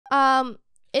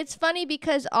It's funny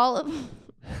because all of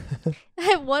I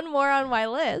have one more on my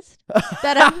list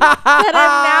that I'm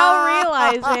now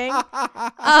realizing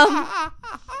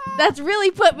that's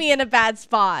really put me in a bad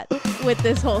spot with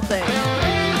this whole thing.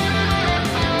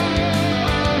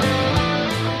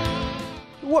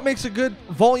 What makes a good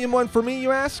volume 1 for me,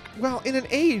 you ask? Well, in an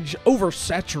age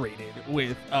oversaturated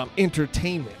with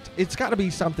entertainment, it's got to be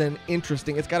something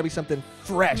interesting. It's got to be something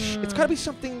fresh. It's got to be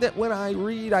something that when I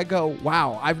read, I go,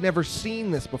 wow, I've never seen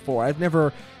this before. I've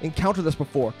never encountered this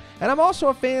before. And I'm also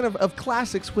a fan of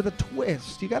classics with a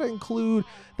twist. You got to include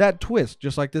that twist,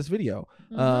 just like this video.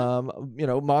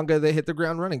 Manga, they hit the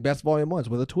ground running. Best volume 1s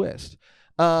with a twist.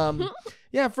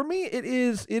 Yeah, for me, it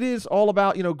is all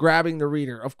about, grabbing the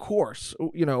reader, of course,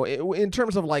 in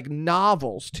terms of like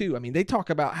novels too. I mean, they talk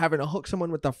about having to hook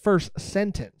someone with the first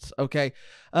sentence. Okay.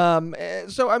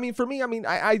 So, I mean, for me,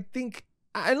 I think,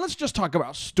 and let's just talk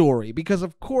about story because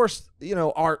of course,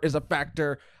 art is a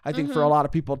factor, I think for a lot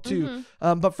of people too.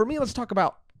 But for me, let's talk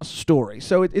about a story.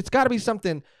 So it's got to be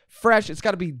something fresh. It's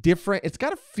got to be different. It's got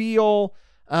to feel,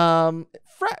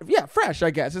 fresh, I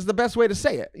guess is the best way to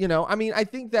say it. I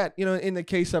think that, in the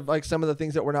case of like some of the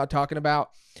things that we're not talking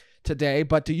about today,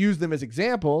 but to use them as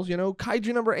examples,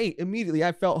 Kaiju number 8, immediately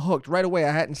I felt hooked right away.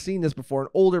 I hadn't seen this before. An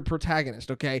older protagonist,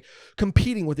 okay,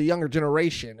 competing with the younger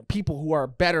generation, people who are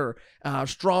better,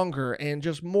 stronger, and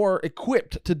just more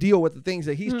equipped to deal with the things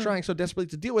that he's trying so desperately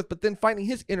to deal with, but then finding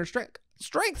his inner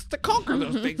strength to conquer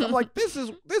those things. I'm like, this is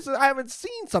I haven't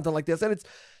seen something like this, and it's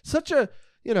such a,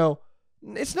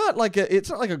 it's not like a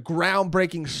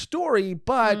groundbreaking story,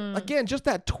 but again, just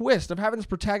that twist of having this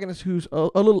protagonist who's a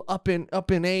little up in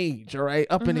age, all right,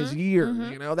 up in his years,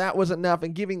 that was enough,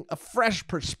 and giving a fresh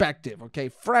perspective, okay,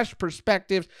 fresh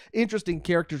perspectives, interesting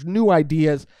characters, new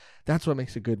ideas. That's what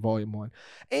makes a good volume 1.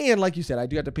 And like you said, I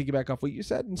do have to piggyback off what you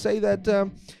said and say that,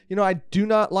 I do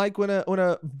not like when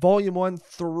a volume 1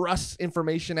 thrusts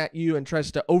information at you and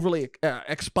tries to overly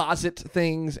exposit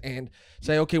things and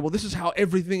say, okay, well, this is how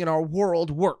everything in our world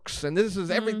works, and this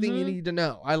is everything you need to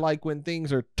know. I like when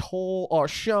things are told or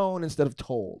shown instead of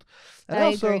told. And I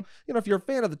also, agree. If you're a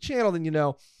fan of the channel, then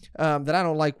that I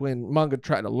don't like when manga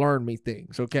try to learn me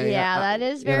things, okay? Yeah, that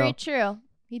is very true.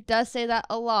 He does say that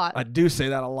a lot. I do say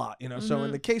that a lot, So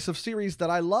in the case of series that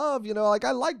I love, like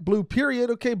I like Blue Period,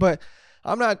 okay, but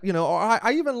I'm not, or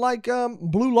I even like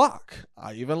Blue Lock.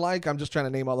 I'm just trying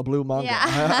to name all the blue manga. Yeah.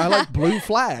 I like Blue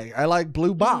Flag. I like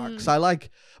Blue Box. I like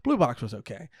Blue Box was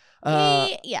okay.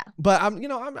 Yeah. But I'm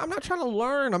not trying to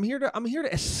learn. I'm here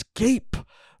to escape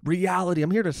reality.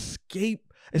 I'm here to escape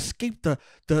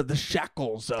the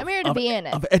shackles of, I'm here to be in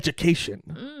it. Of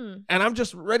education. And I'm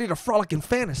just ready to frolic in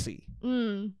fantasy.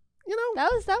 That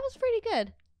was pretty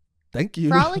good. Thank you.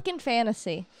 Frolic in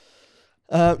fantasy.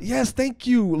 Yes, thank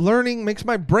you. Learning makes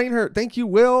my brain hurt. Thank you,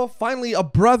 Will. Finally, a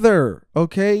brother.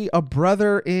 Okay, a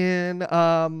brother in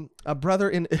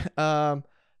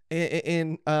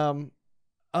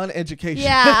uneducation.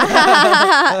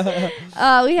 Yeah.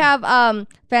 We have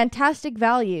fantastic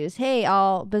values. Hey,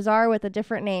 all Bizarre with a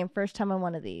different name. First time on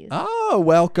one of these. Oh,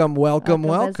 welcome.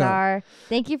 Bizarre.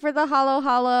 Thank you for the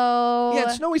hollow. Yeah,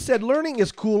 Snowy said learning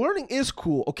is cool. Learning is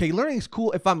cool. Okay, learning is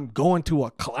cool if I'm going to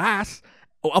a class,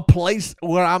 a place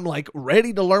where I'm like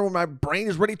ready to learn, where my brain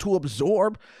is ready to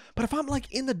absorb. But if I'm like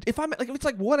if it's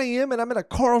like 1 a.m. and I'm in a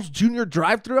Carl's Jr.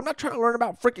 drive-thru, I'm not trying to learn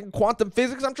about freaking quantum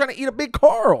physics. I'm trying to eat a Big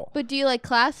Carl. But do you like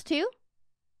class too?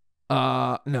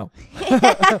 No.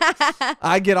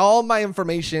 I get all my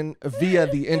information via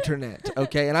the internet,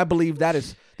 okay? And I believe that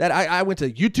I went to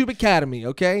YouTube Academy,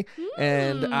 okay?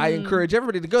 And I encourage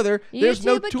everybody to go there. There's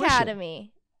no tuition.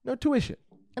 Academy. No tuition.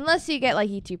 Unless you get like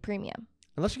YouTube Premium.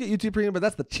 Unless you get YouTube Premium, but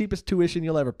that's the cheapest tuition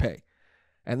you'll ever pay.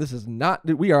 And this is not,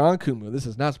 we are on Kumu. This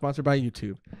is not sponsored by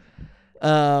YouTube.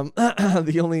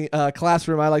 The only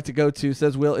classroom I like to go to,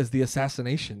 says Will, is the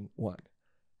assassination one.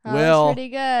 Oh, Will, that's pretty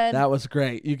good. that was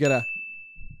great.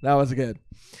 That was good.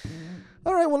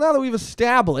 All right, well, now that we've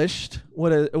established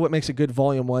what makes a good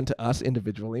volume 1 to us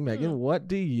individually, Megan, what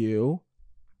do you...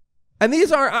 And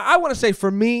these are, I want to say for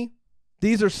me,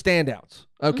 these are standouts,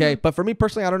 okay? But for me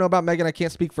personally, I don't know about Megan. I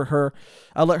can't speak for her.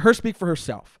 I'll let her speak for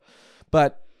herself.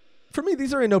 But for me,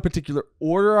 these are in no particular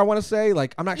order, I want to say.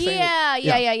 Like, I'm not saying... Yeah.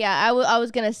 I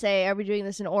was going to say, are we doing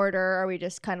this in order, or are we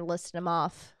just kind of listing them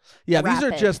off? Yeah, these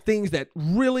are just things that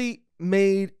really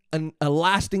made a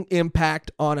lasting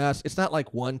impact on us. It's not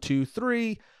like 1, 2,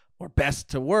 3, or best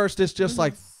to worst. It's just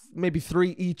like maybe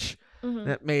 3 each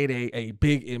that made a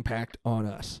big impact on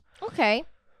us. Okay.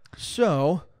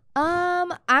 So...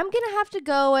 I'm gonna have to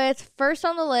go with first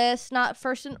on the list, not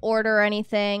first in order or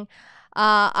anything.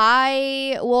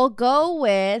 I will go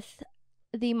with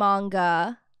the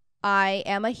manga I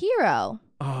am a hero.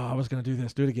 Oh, I was gonna do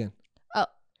this. Do it again. Oh,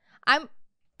 I'm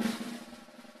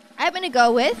gonna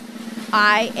go with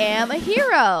I am a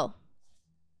hero.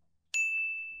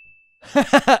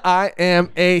 I am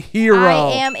a hero.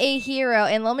 I am a hero.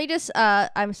 And let me just,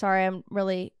 I'm sorry, I'm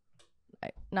really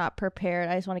not prepared.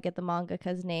 I just want to get the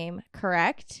mangaka's name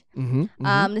correct.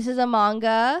 This is a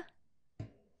manga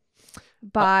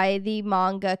by the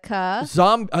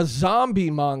mangaka. A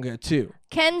zombie manga, too.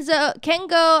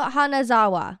 Kengo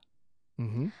Hanazawa.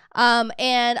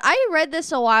 And I read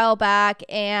this a while back,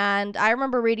 and I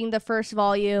remember reading the first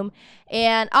volume,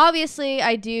 and obviously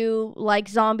I do like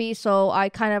zombies, so I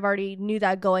kind of already knew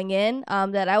that going in,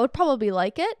 that I would probably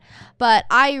like it, but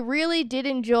I really did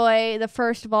enjoy the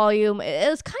first volume. It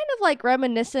was kind of like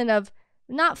reminiscent of,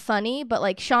 not funny, but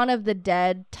like Shaun of the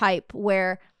Dead type,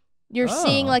 where you're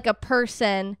seeing like a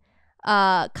person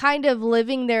kind of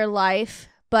living their life,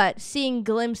 but seeing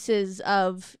glimpses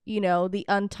of, the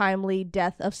untimely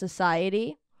death of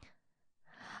society.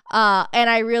 And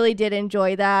I really did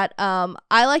enjoy that.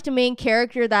 I liked a main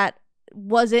character that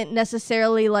wasn't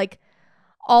necessarily like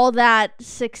all that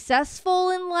successful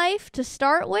in life to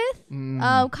start with.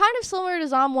 Kind of similar to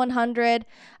Zom 100.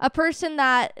 A person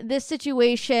that this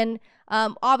situation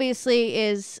obviously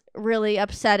is really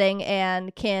upsetting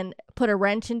and can put a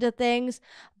wrench into things,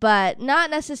 but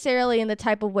not necessarily in the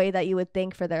type of way that you would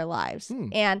think for their lives.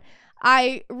 And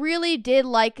I really did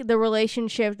like the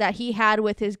relationship that he had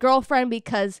with his girlfriend,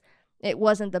 because it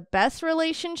wasn't the best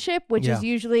relationship, which is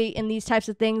usually in these types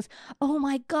of things. Oh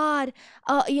my God,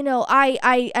 I'm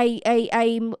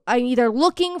either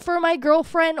looking for my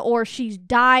girlfriend or she's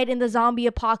died in the zombie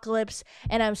apocalypse,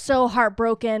 and I'm so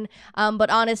heartbroken.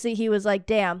 But honestly, he was like,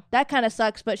 "Damn, that kind of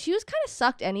sucks." But she was kind of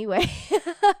sucked anyway,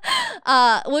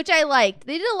 which I liked.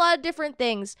 They did a lot of different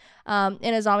things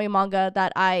in a zombie manga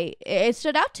that it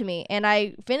stood out to me, and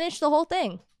I finished the whole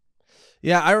thing.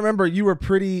 Yeah, I remember you were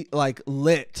pretty like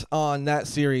lit on that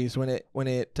series when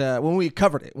we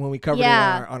covered it it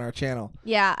on our channel.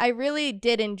 Yeah, I really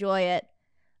did enjoy it.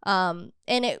 And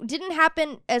it didn't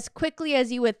happen as quickly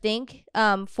as you would think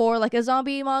for like a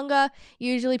zombie manga.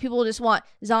 Usually people just want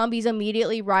zombies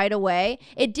immediately right away.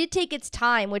 It did take its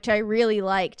time, which I really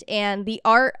liked. And the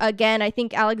art, again, I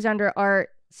think Alexander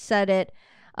Art said it,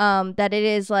 that it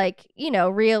is like,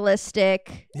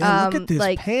 realistic. Yeah, look at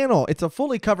this panel. It's a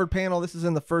fully covered panel. This is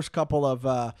in the first couple of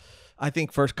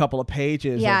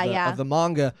pages of the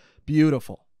manga.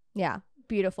 Beautiful. Yeah,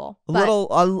 beautiful.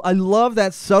 I love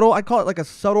that subtle, I call it like a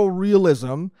subtle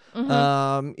realism.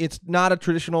 It's not a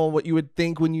traditional what you would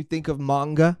think when you think of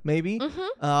manga, maybe.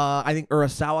 I think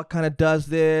Urasawa kind of does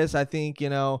this. I think,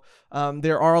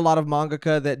 there are a lot of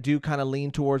mangaka that do kind of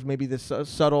lean towards maybe this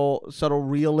subtle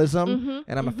realism,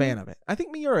 and I'm a fan of it. I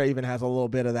think Miura even has a little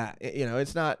bit of that.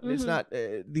 It's not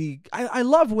I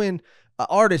love when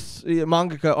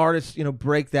mangaka artists,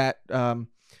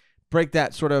 break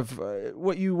that sort of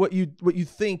what you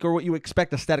think or what you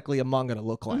expect aesthetically a manga to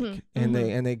look like, and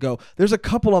they go. There's a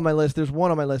couple on my list. There's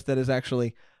one on my list that is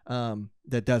actually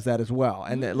that does that as well,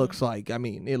 and it looks like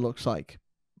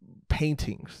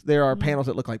paintings. There are panels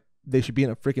that look like they should be in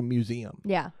a freaking museum.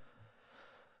 Yeah.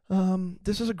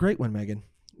 This is a great one, Megan.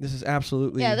 This is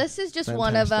absolutely this is just fantastic.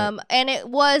 one of them, and it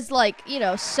was like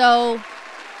so.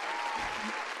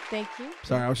 Thank you.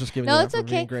 Sorry, I was just giving you that it's for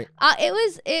okay. being great. It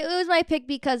was my pick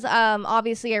because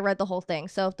obviously I read the whole thing.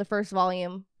 So if the first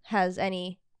volume has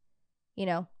any,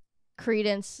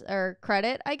 credence or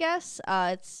credit, I guess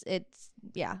I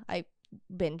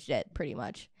binged it pretty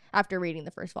much after reading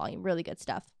the first volume. Really good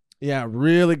stuff. Yeah,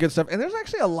 really good stuff. And there's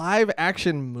actually a live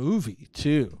action movie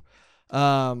too.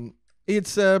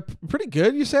 It's pretty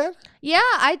good, you said? Yeah,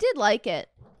 I did like it.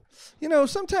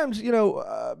 Sometimes,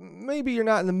 maybe you're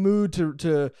not in the mood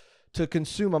to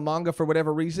consume a manga for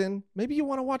whatever reason. Maybe you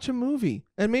want to watch a movie,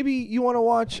 and maybe you want to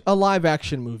watch a live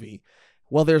action movie.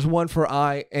 Well, there's one for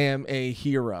I Am a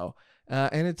Hero.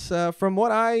 And it's from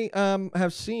what I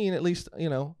have seen, at least,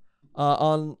 on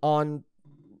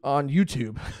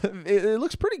YouTube, it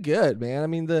looks pretty good, man. I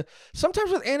mean,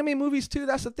 sometimes with anime movies too,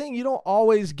 that's the thing. You don't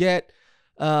always get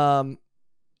like,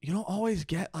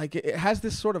 it has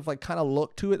this sort of like kind of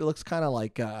look to it. It looks kind of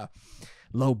like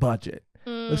low budget.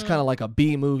 Looks kind of like a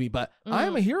B movie, but I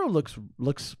Am a Hero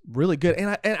looks really good,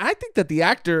 and I think that the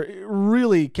actor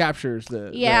really captures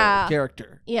the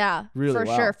character. Yeah, really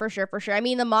well. For sure. I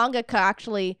mean, the mangaka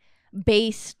actually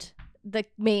based the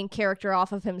main character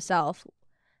off of himself,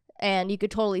 and you could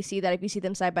totally see that if you see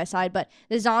them side by side. But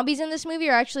the zombies in this movie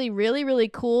are actually really, really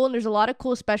cool, and there's a lot of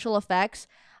cool special effects.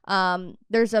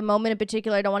 There's a moment in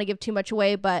particular, I don't want to give too much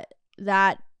away, but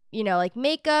that, like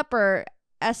makeup or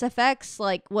SFX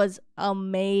like was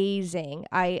amazing.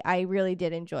 I really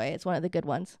did enjoy it. It's one of the good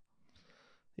ones.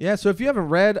 Yeah, so if you haven't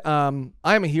read I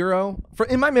Am a Hero,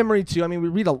 in my memory too, I mean, we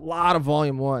read a lot of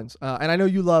volume ones, and I know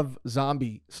you love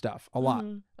zombie stuff a lot.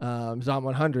 Zom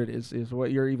 100 is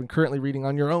what you're even currently reading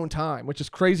on your own time, which is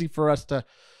crazy for us to,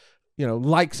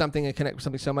 like something and connect with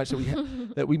something so much that we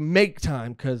that we make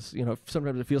time, because,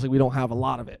 sometimes it feels like we don't have a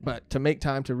lot of it. But to make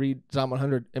time to read Zom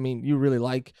 100, I mean, you really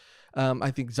like,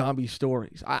 I think, zombie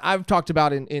stories. I've talked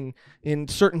about in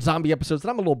certain zombie episodes that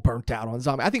I'm a little burnt out on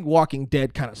zombie. I think Walking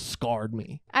Dead kind of scarred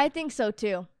me. I think so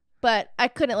too, but I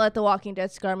couldn't let The Walking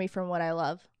Dead scar me from what I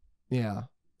love. Yeah,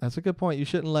 that's a good point. You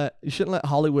shouldn't let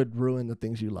Hollywood ruin the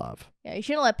things you love. Yeah, you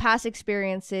shouldn't let past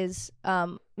experiences,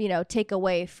 take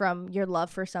away from your love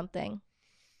for something.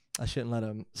 I shouldn't let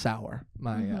them sour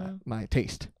my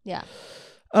taste. Yeah.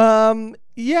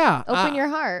 Yeah. Open your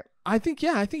heart. I think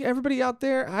everybody out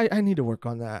there, I need to work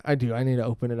on that. I do. I need to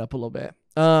open it up a little bit.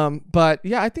 But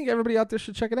yeah, I think everybody out there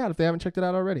should check it out if they haven't checked it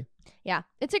out already. Yeah.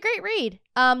 It's a great read.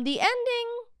 The ending.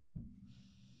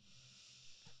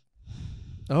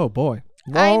 Oh boy.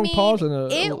 Long pause and a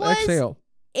exhale.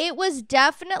 It was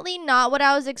definitely not what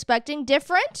I was expecting.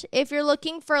 Different. If you're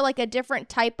looking for like a different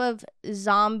type of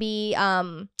zombie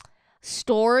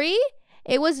story,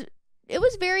 it was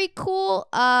very cool.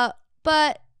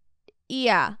 But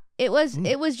yeah, it was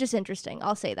just interesting.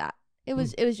 I'll say that. It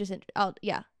was just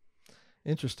yeah.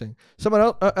 Interesting.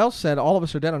 Someone else said all of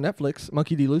us are dead on Netflix.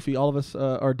 Monkey D. Luffy, all of us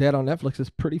are dead on Netflix is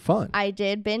pretty fun. I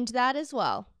did binge that as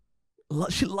well.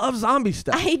 She loves zombie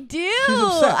stuff. I do. She's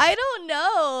obsessed. I don't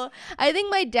know. I think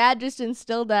my dad just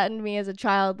instilled that in me as a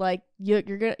child. Like,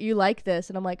 you like this,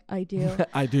 and I'm like, I do.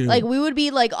 I do. Like, we would be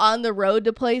like on the road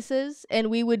to places, and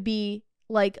we would be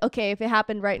like, okay, if it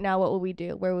happened right now, what would we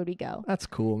do? Where would we go? That's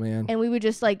cool, man. And we would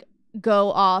just like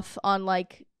go off on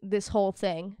like this whole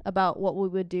thing about what we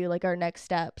would do, like our next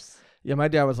steps. Yeah, my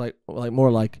dad was like more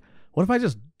like, what if I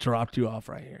just dropped you off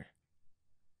right here?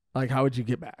 Like, how would you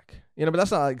get back? But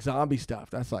that's not like zombie stuff.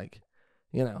 That's like,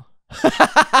 But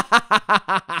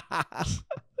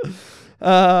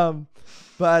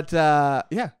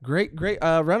yeah, great.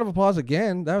 Round of applause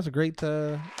again. That was a great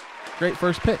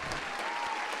first pick.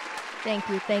 Thank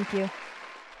you.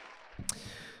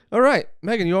 All right,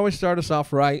 Mehgan, you always start us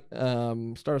off right.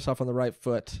 Start us off on the right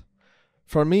foot.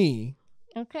 For me,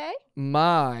 okay.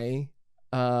 My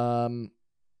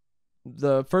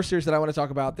the first series that I want to talk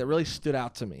about that really stood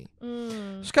out to me.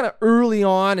 Just kind of early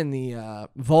on in the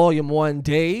volume 1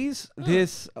 days.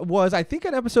 This was, I think,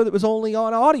 an episode that was only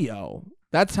on audio.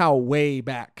 That's how way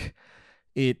back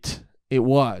it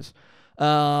was.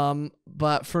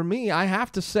 But for me, I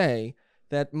have to say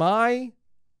that my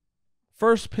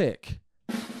first pick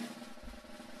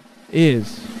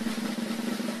is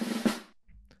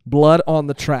Blood on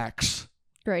the Tracks.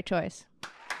 Great choice.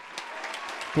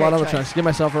 Blood on the Tracks. Give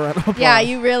myself a round of applause. Yeah,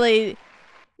 you really.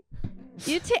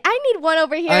 I need one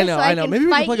over here. I know. Maybe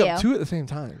we can plug you. up 2 at the same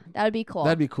time. That would be cool.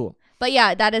 That'd be cool. But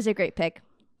yeah, that is a great pick.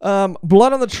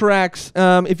 Blood on the Tracks.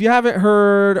 If you haven't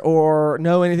heard or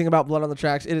know anything about Blood on the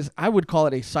Tracks, it is, I would call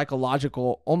it a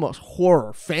psychological, almost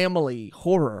horror, family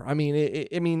horror. I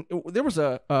mean, there was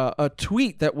a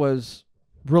tweet that was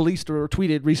released or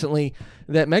tweeted recently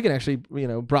that Mehgan actually,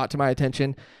 brought to my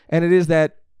attention, and it is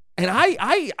that, and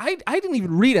I didn't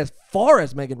even read as far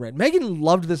as Mehgan read. Mehgan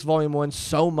loved this volume 1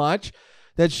 so much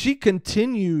that she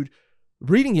continued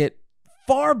reading it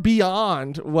far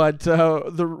beyond what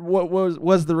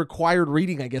was the required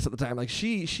reading, I guess, at the time. Like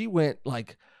she went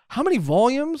like, how many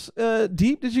volumes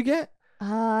deep did you get?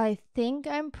 I think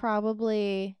I'm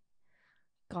probably,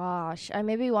 I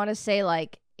maybe want to say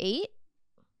like 8.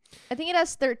 I think it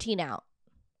has 13 out.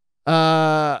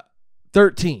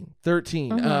 13.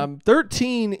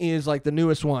 13 is like the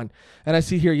newest one. And I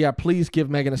see here, yeah, please give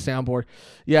Mehgan a soundboard.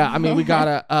 Yeah, I mean, we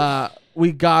gotta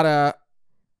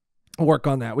work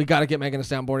on that. We gotta get Mehgan a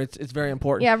soundboard. It's very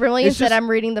important. Yeah, Vermillion said I'm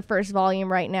reading the first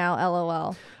volume right now,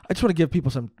 LOL. I just want to give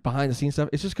people some behind the scenes stuff.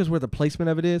 It's just because where the placement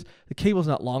of it is, the cable's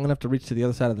not long enough to reach to the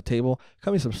other side of the table.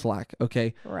 Cut me some slack,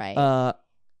 okay? Right.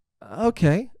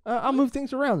 Okay. I'll move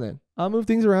things around then. I'll move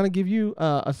things around and give you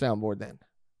a soundboard then.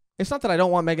 It's not that I don't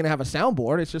want Mehgan to have a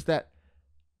soundboard. It's just that,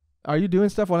 are you doing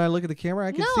stuff when I look at the camera?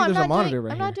 I can see there's a monitor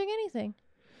right here. I'm not doing anything.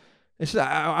 It's just,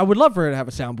 I would love for her to have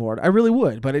a soundboard. I really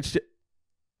would, but it's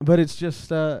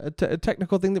just a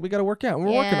technical thing that we got to work out. And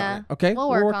we're working on it. Okay, we'll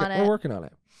work on it. We're working on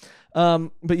it.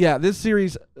 But yeah, this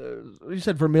series, you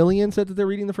said Vermilion said that they're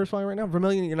reading the first volume right now.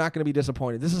 Vermilion, you're not going to be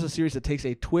disappointed. This is a series that takes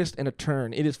a twist and a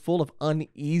turn. It is full of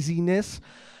uneasiness.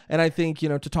 And I think,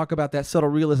 to talk about that subtle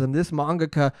realism, this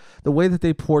mangaka, the way that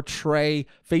they portray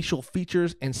facial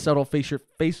features and subtle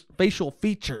facial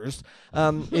features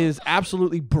is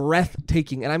absolutely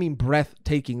breathtaking. And I mean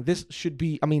breathtaking. This should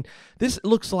be, this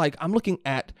looks like I'm looking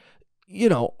at,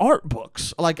 art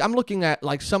books. Like I'm looking at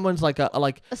like someone's like a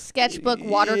sketchbook,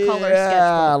 watercolor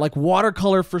sketchbook. Like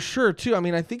watercolor for sure too.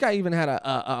 I think I even had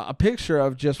a picture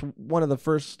of just one of the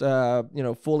first,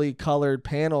 fully colored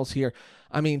panels here.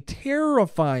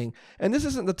 Terrifying. And this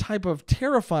isn't the type of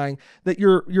terrifying that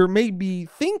you're maybe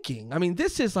thinking.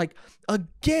 This is like,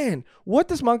 again, what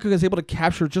this manga is able to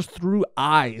capture just through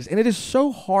eyes. And it is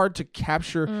so hard to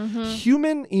capture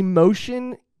human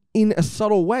emotion in a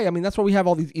subtle way. That's why we have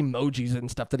all these emojis and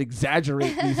stuff that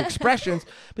exaggerate these expressions,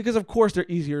 because of course they're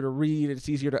easier to read. It's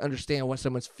easier to understand what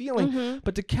someone's feeling.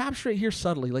 But to capture it here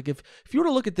subtly, like if you were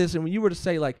to look at this and when you were to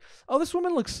say like, oh, this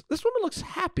woman looks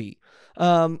happy,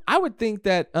 I would think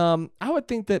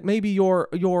that maybe your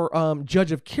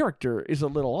judge of character is a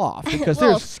little off, because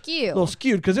a little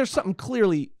skewed because there's something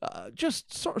clearly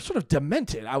just sort of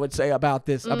demented, I would say, about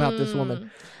this woman.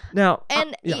 Now,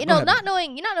 and not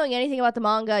knowing anything about the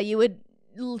manga, you would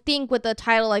think with a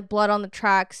title like Blood on the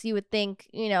Tracks, you would think,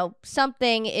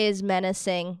 something is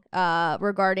menacing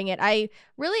regarding it. I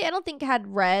don't think I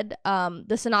had read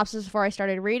the synopsis before I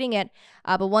started reading it,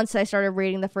 but once I started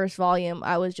reading the first volume,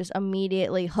 I was just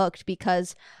immediately hooked,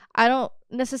 because I don't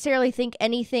necessarily think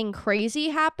anything crazy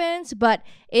happens, but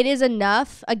it is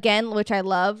enough, again, which I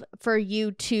love, for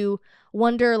you to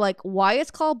wonder like why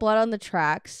it's called Blood on the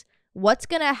Tracks. What's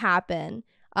going to happen?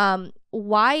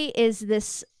 Why is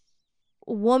this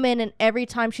woman, and every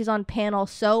time she's on panel,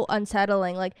 so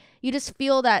unsettling? Like, you just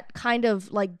feel that kind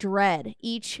of like dread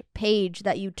each page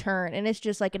that you turn, and it's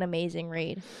just like an amazing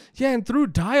read. Yeah, and through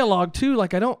dialogue too.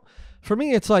 Like, for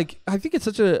me, it's like, I think it's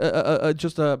such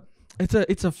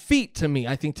it's a feat to me,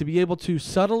 I think, to be able to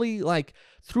subtly, like,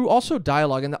 through also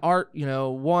dialogue and the art,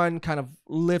 one kind of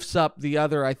lifts up the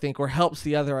other, I think, or helps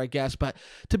the other, I guess. But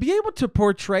to be able to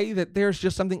portray that there's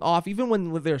just something off, even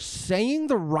when they're saying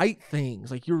the right things,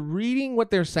 like you're reading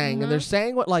what they're saying and they're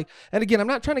saying what, like, and again, I'm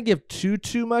not trying to give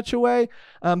too much away,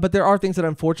 but there are things that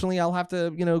unfortunately I'll have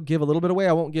to, give a little bit away.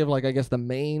 I won't give, like, I guess the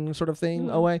main sort of thing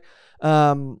away,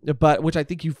 but which I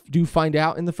think you do find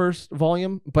out in the first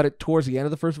volume, but towards the end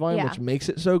of the first volume, which makes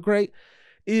it so great,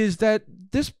 is that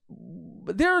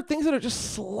there are things that are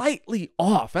just slightly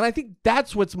off. And I think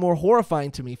that's what's more horrifying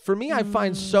to me. For me, I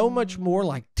find so much more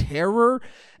like terror.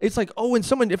 It's like, oh,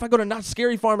 if I go to Not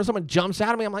Scary Farm and someone jumps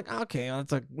out at me, I'm like, okay,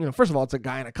 it's like, first of all, it's a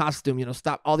guy in a costume,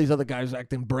 stop all these other guys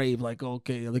acting brave. Like,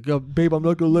 okay, like, oh, babe, I'm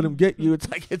not going to let him get you. It's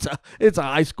like, it's a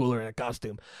high schooler in a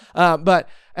costume. But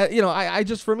I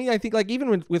just, for me, I think like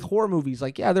even with horror movies,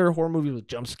 like, yeah, there are horror movies with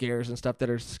jump scares and stuff that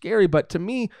are scary. But to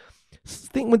me,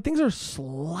 when things are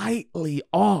slightly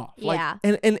off, like,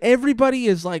 and everybody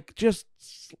is like, just,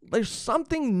 there's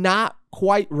something not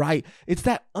quite right. It's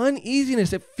that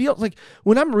uneasiness. It feels like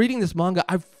when I'm reading this manga,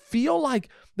 I feel like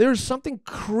there's something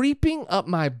creeping up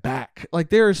my back. Like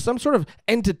there is some sort of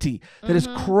entity that is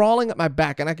crawling up my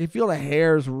back, and I can feel the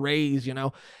hairs raise,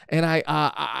 and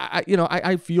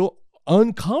I feel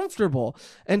uncomfortable.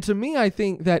 And to me, I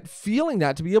think that feeling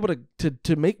that, to be able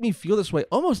to make me feel this way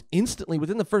almost instantly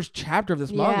within the first chapter of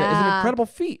this manga is an incredible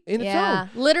feat in its own.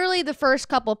 Literally the first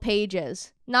couple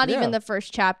pages, not even the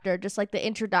first chapter, just like the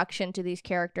introduction to these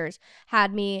characters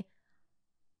had me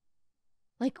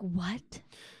like, what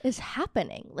is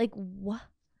happening? Like, what?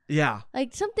 Yeah.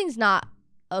 Like, something's not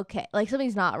okay. Like,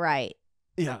 something's not right.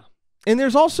 Yeah. And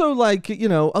there's also like,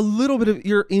 a little bit of,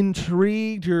 you're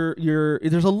intrigued,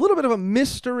 there's a little bit of a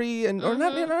mystery, and or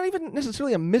not even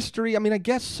necessarily a mystery. I mean, I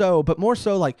guess so, but more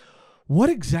so like,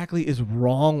 what exactly is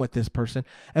wrong with this person,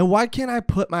 and why can't I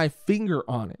put my finger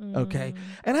on it? Okay.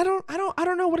 And I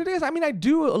don't know what it is. I mean, I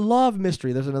do love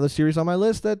mystery. There's another series on my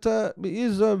list that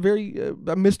is very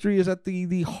a mystery is at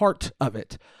the heart of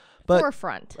it. But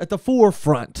forefront. At the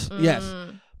forefront. Yes.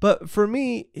 But for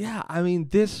me, yeah, I mean,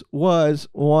 this was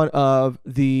one of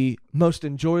the most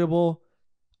enjoyable,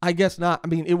 I guess not, I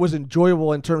mean, it was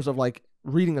enjoyable in terms of like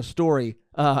reading a story.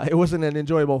 It wasn't an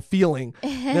enjoyable feeling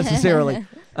necessarily.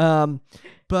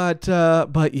 But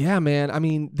yeah, man, I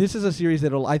mean, this is a series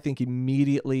that'll, I think,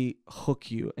 immediately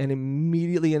hook you, and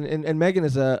immediately, and Mehgan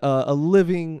is a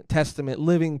living testament,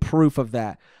 living proof of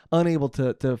that, unable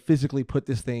to physically put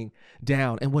this thing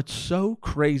down. And what's so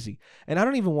crazy, and I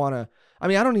don't even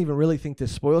really think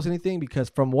this spoils anything, because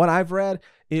from what I've read,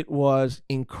 it was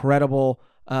incredible.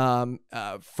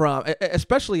 from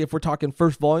especially if we're talking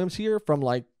first volumes here, from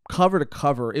like cover to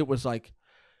cover, it was like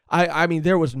I mean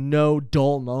there was no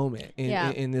dull moment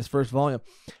in this first volume.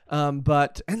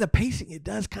 But the pacing, it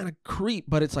does kind of creep,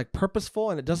 but it's like purposeful,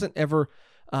 and it doesn't ever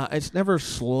it's never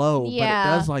slow, but it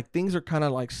does, like, things are kind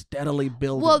of like steadily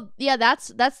building. Well, yeah, that's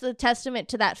the testament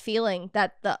to that feeling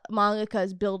that the mangaka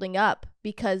is building up,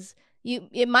 because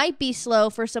it might be slow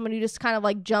for someone who just kind of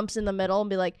like jumps in the middle and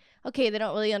be like, okay, they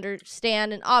don't really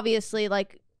understand, and obviously,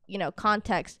 like, you know,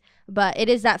 context, but it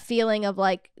is that feeling of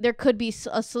like there could be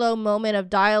a slow moment of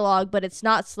dialogue, but it's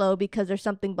not slow because there's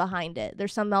something behind it.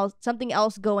 There's something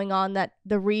else going on that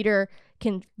the reader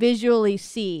can visually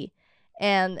see,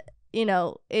 and you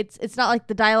know, it's not like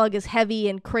the dialogue is heavy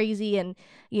and crazy and,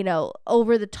 you know,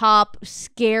 over the top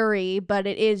scary, but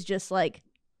it is just like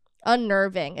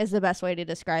unnerving is the best way to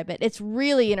describe it. It's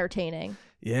really entertaining.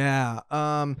 Yeah.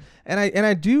 And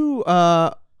I do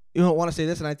want to say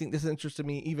this, and I think this interested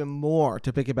me even more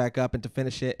to pick it back up and to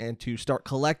finish it and to start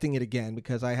collecting it again,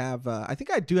 because I have I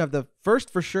think I do have the first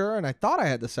for sure, and I thought I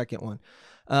had the second one.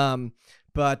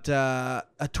 But a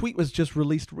tweet was just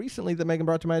released recently that Mehgan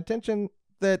brought to my attention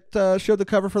that showed the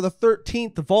cover for the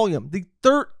 13th volume. The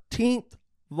 13th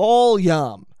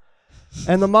volume.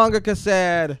 And the mangaka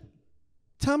said,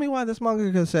 tell me why this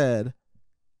mangaka said,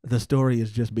 the story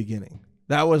is just beginning.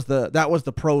 That was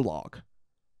the prologue.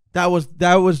 That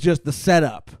was just the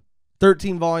setup.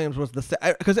 13 volumes was the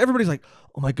set, because everybody's like,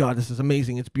 oh my God, this is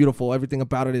amazing. It's beautiful. Everything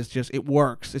about it is just, it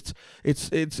works.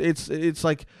 It's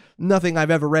like nothing I've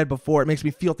ever read before. It makes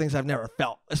me feel things I've never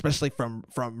felt, especially from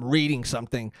reading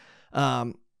something.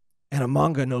 And a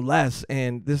manga no less,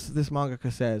 and this mangaka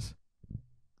says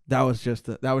that was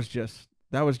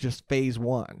just phase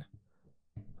one.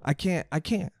 I can't.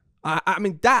 I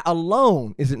mean, that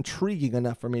alone is intriguing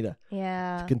enough for me to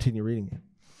continue reading it.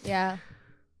 Yeah.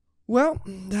 Well,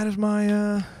 that is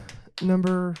my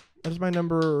number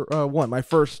one. My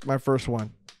first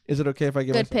one. Is it okay if I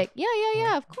give good pick?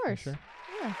 Yeah. Of course. Sure.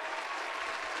 Yeah.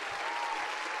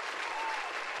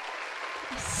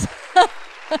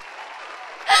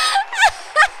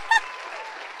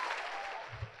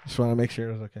 Just want to make sure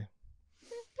it was okay.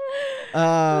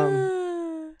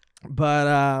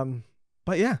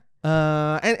 But yeah.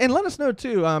 And let us know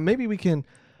too. Maybe we can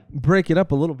break it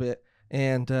up a little bit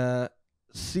and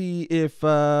see if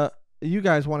you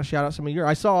guys want to shout out some of your.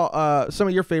 I saw some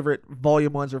of your favorite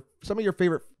volume ones or some of your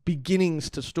favorite beginnings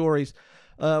to stories.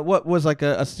 What was like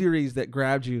a series that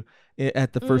grabbed you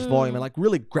at the first volume and like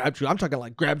really grabbed you? I'm talking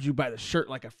like grabbed you by the shirt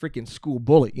like a freaking school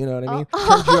bully. You know what I mean?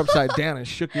 Turned you upside down and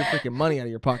shook your freaking money out of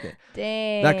your pocket.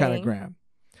 Dang. That kind of grab.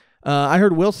 I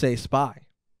heard Will say Spy.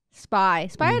 Spy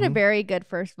had a very good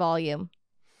first volume.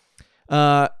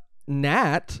 Nat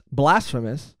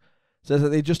Blasphemous says that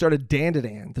they just started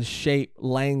Dandadan. The shape,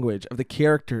 language of the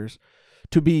characters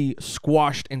to be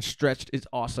squashed and stretched is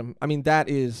awesome. I mean, that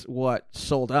is what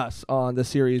sold us on the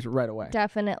series right away.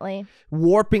 Definitely.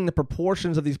 Warping the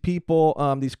proportions of these people,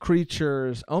 these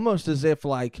creatures, almost as if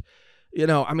like, you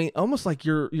know, I mean, almost like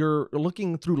you're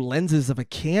looking through lenses of a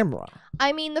camera.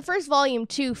 I mean, the first volume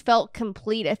too felt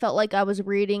complete. It felt like I was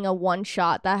reading a one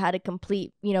shot that had a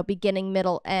complete, you know, beginning,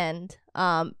 middle, end.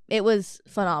 It was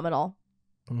phenomenal.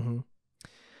 Mm-hmm.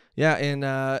 Yeah, and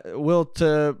Will,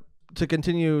 to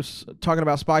continue talking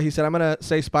about Spy, he said, I'm going to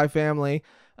say Spy Family.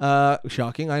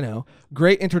 Shocking, I know.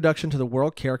 Great introduction to the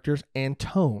world, characters, and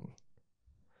tone.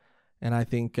 And I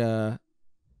think that's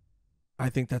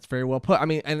very well put. I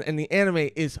mean, and the anime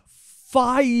is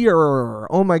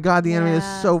fire. Oh my God, the anime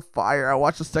is so fire. I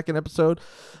watched the second episode.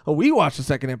 We watched the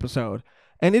second episode,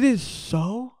 and it is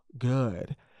so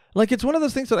good. Like, it's one of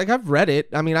those things that, like, I've read it.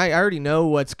 I mean, I already know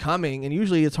what's coming, and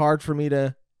usually it's hard for me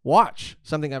to watch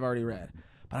something I've already read.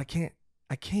 But I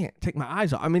can't take my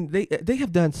eyes off. I mean, they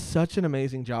have done such an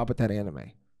amazing job with that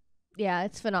anime. Yeah,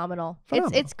 it's phenomenal.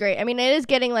 It's great. I mean, it is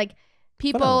getting like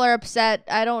people are upset.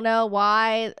 I don't know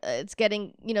why it's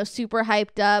getting, you know, super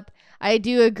hyped up. I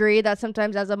do agree that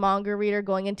sometimes as a manga reader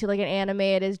going into like an anime,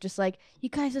 it is just like, you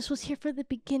guys, this was here for the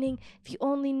beginning. If you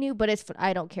only knew, but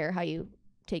I don't care how you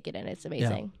take it in. It's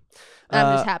amazing. Yeah.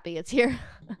 I'm just happy it's here.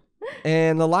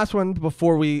 And the last one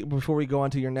before we go on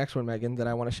to your next one, Mehgan, that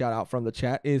I want to shout out from the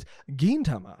chat is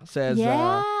Gintama. Says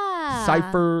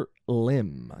Cypher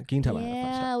Lim. Gintama.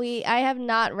 Yeah, I have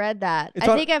not read that.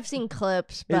 I think I've seen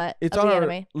clips, but it's on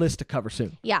our list to cover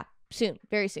soon. Yeah, soon,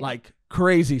 very soon. Like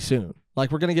crazy soon.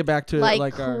 Like we're gonna get back to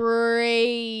like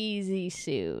crazy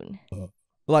soon.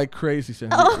 Like crazy soon.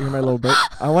 You hear my little burp?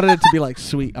 I wanted it to be like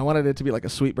sweet. I wanted it to be like a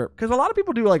sweet burp. Because a lot of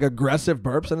people do like aggressive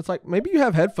burps, and it's like, maybe you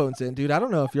have headphones in, dude. I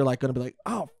don't know if you're like going to be like,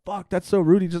 oh, fuck, that's so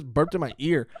rude. He just burped in my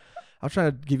ear. I was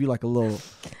trying to give you like a little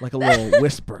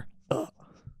whisper.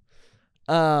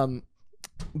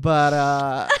 But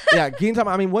yeah, Gintama.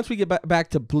 I mean, once we get back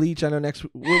to Bleach, I know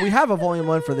we have a volume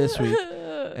 1 for this week,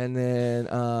 and then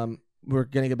we're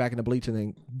gonna get back into Bleach, and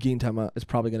then Gintama is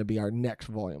probably gonna be our next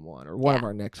volume 1 or one of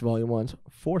our next volume 1s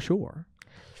for sure.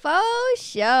 For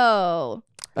sure.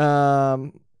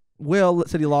 Will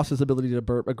said he lost his ability to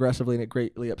burp aggressively, and it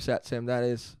greatly upsets him. That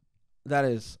is.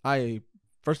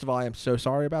 First of all, I am so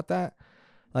sorry about that.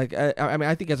 Like, I mean,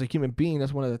 I think as a human being,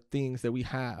 that's one of the things that we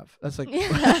have. That's like,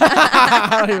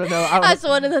 I don't even know. That's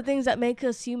one of the things that makes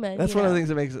us human. That's one of the things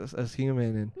that makes us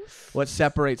human, and what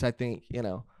separates, I think,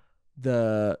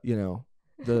 the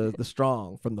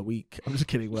strong from the weak. I'm just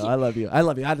kidding, Will. I love you. I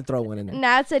had to throw one in there.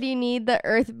 Nat said you need the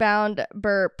earthbound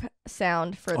burp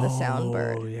sound for the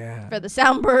soundboard. Oh, yeah. For the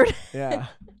soundboard. Yeah.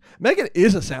 Mehgan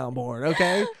is a soundboard,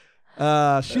 okay?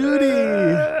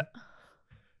 Shooty.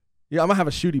 Yeah, I'm going to have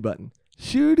a shooty button.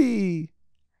 Shooty.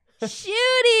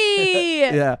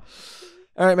 Shooty. Yeah.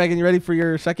 All right, Mehgan, you ready for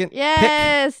your second pick?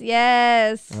 Yes.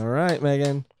 All right,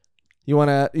 Mehgan. You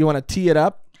wanna tee it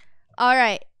up? All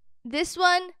right. This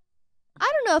one,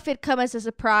 I don't know if it comes as a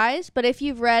surprise, but if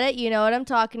you've read it, you know what I'm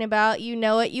talking about. You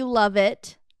know it, you love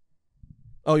it.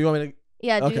 Oh, you want me to?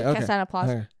 Yeah, can I sign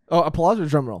applause? Okay. Oh, applause or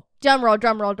drum roll? Drum roll.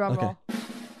 Okay.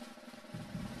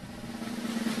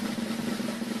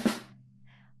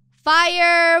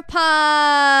 Fire punch.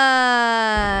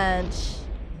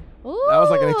 Ooh, that was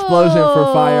like an explosion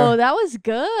for fire. That was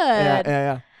good.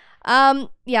 Yeah.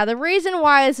 Yeah, the reason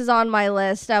why this is on my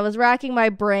list, I was racking my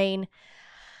brain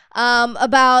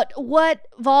about what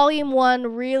volume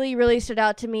 1 really, really stood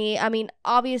out to me. I mean,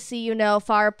 obviously,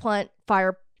 Fire Punch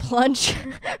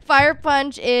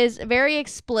is very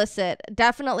explicit.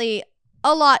 Definitely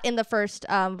a lot in the first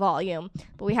volume,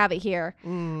 but we have it here.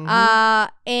 Mm-hmm.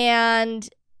 And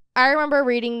I remember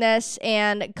reading this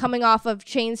and coming off of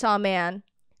Chainsaw Man,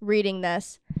 reading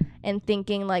this and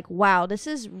thinking like, wow, this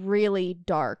is really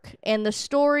dark. And the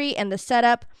story and the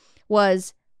setup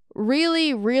was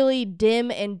really, really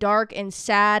dim and dark and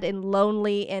sad and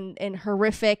lonely and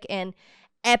horrific and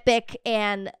epic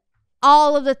and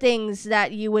all of the things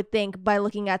that you would think by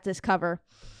looking at this cover.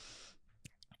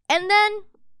 And then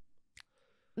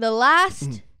the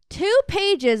last 2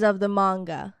 pages of the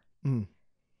manga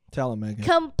Tell him, Mehgan.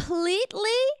 completely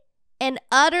and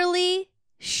utterly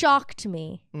shocked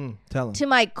me Tell him. to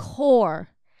my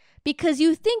core, because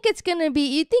you think it's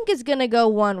gonna go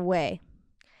one way,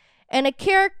 and a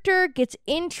character gets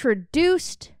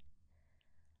introduced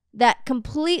that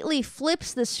completely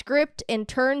flips the script and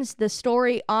turns the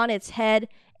story on its head,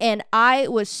 and I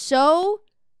was so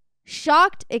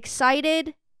shocked,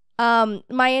 excited.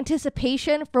 My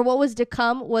anticipation for what was to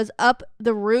come was up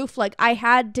the roof. Like, I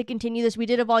had to continue this. We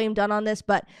did a volume done on this,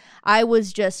 but I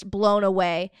was just blown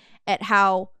away at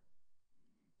how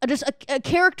just a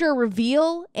character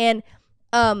reveal and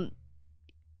the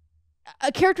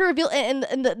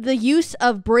use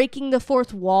of breaking the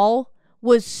fourth wall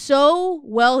was so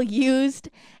well used,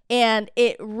 and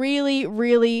it really,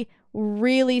 really,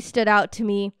 really stood out to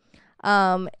me.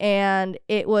 And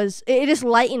it just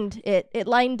lightened it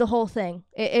lightened the whole thing.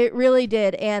 It really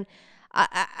did. And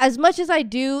as much as I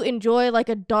do enjoy like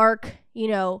a dark,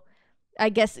 I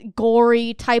guess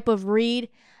gory type of read,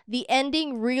 the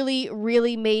ending really,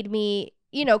 really made me,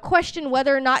 question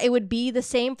whether or not it would be the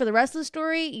same for the rest of the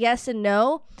story. Yes and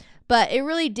no, but it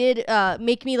really did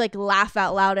make me like laugh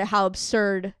out loud at how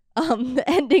absurd the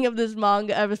ending of this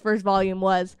manga of his first volume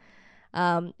was,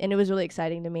 and it was really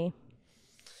exciting to me.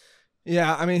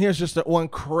 Yeah, I mean, here's just one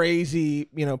crazy,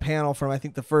 panel from, I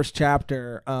think, the first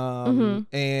chapter.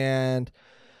 And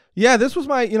yeah, this was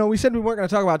my, we said we weren't going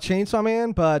to talk about Chainsaw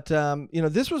Man, but,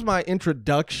 this was my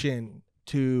introduction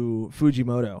to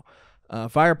Fujimoto.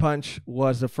 Fire Punch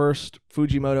was the first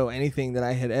Fujimoto anything that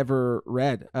I had ever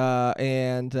read.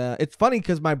 And it's funny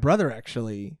because my brother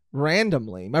actually,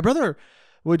 randomly,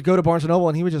 would go to Barnes & Noble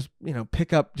and he would just,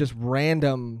 pick up just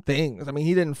random things. I mean,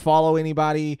 he didn't follow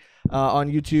anybody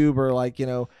on YouTube or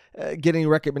get any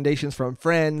recommendations from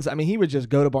friends. I mean, he would just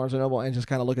go to Barnes & Noble and just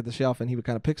kind of look at the shelf and he would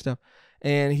kind of pick stuff.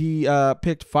 And he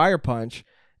picked Fire Punch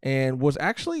and was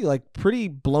actually pretty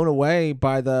blown away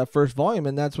by the first volume.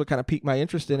 And that's what kind of piqued my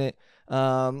interest in it.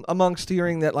 Amongst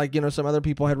hearing that some other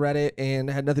people had read it and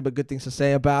had nothing but good things to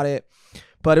say about it.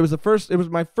 But it was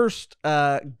my first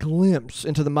glimpse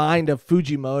into the mind of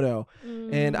Fujimoto,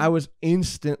 and I was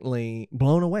instantly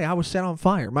blown away. I was set on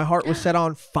fire. My heart was set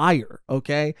on fire,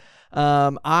 okay?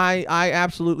 I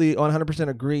absolutely 100%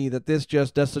 agree that this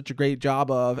just does such a great job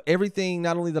of everything,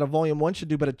 not only that a volume 1 should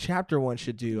do, but a chapter 1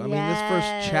 should do. I mean, this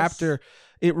first chapter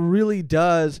it really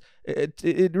does.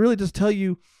 It really does tell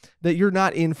you that you're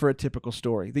not in for a typical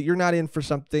story, that you're not in for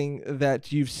something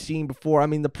that you've seen before. I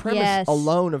mean, the premise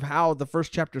alone of how the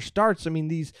first chapter starts, I mean,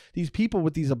 these people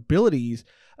with these abilities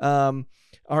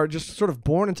are just sort of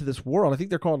born into this world. I think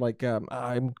they're called like,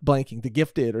 I'm blanking, the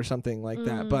Gifted or something like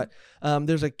that. But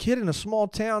there's a kid in a small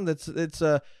town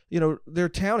their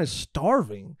town is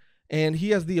starving, and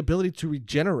he has the ability to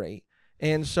regenerate.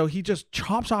 And so he just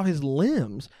chops off his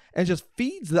limbs and just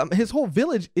feeds them. His whole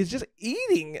village is just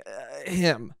eating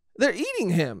him. They're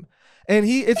eating him. And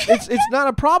it's not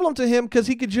a problem to him because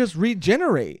he could just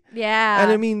regenerate. Yeah.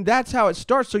 And I mean, that's how it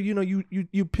starts. So,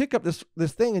 you pick up this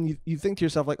thing and you think to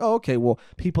yourself like, oh, okay, well,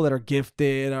 people that are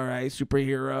gifted, all right,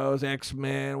 superheroes,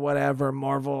 X-Men, whatever,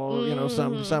 Marvel,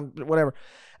 some whatever.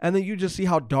 And then you just see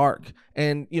how dark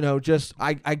and, just,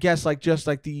 I guess like just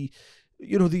like the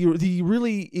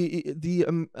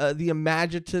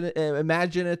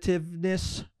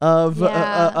imaginativeness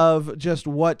of just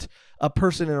what a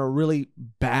person in a really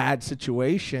bad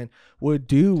situation would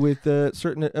do with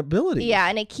certain abilities. Yeah,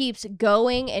 and it keeps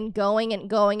going and going and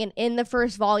going. And in the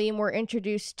first volume, we're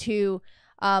introduced to,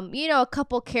 a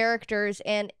couple characters,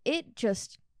 and it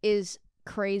just is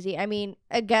crazy. I mean,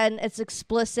 again, it's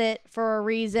explicit for a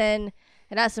reason.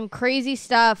 It has some crazy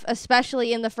stuff,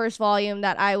 especially in the first volume,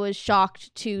 that I was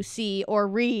shocked to see or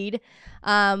read.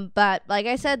 But like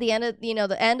I said, the end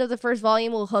of the first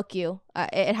volume will hook you.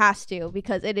 It has to,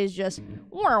 because it is just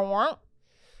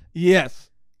Yes,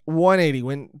 180.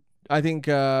 When I think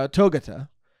Togata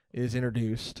is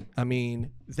introduced, I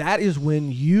mean, that is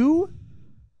when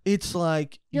it's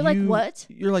like you're like, what?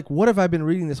 You're like, what have I been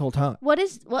reading this whole time? What?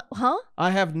 Huh?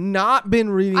 I have not been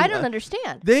reading. I don't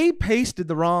understand. They pasted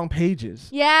the wrong pages.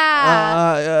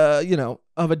 Yeah.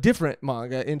 Of a different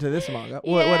manga into this manga.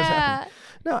 What has happened?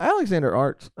 Now, Alexander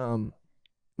Arts,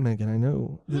 Mehgan, I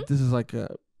know that this is like I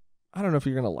don't know if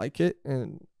you're gonna like it,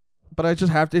 but I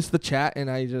just have to. It's the chat, and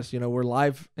I just we're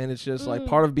live, and it's just like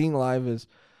part of being live is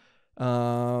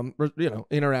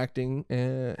interacting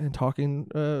and talking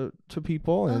to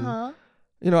people. And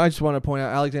I just want to point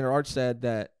out, Alexander Arts said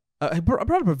that I brought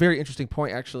up a very interesting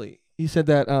point. Actually, he said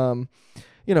that I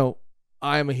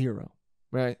am a hero,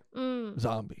 right?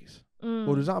 Zombies.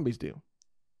 What do zombies do?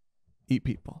 Eat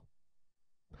people.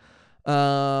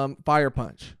 Fire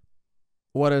Punch.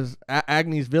 What does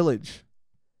Agni's village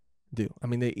do? I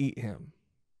mean, they eat him.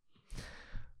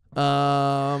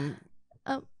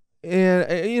 And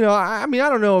I mean, I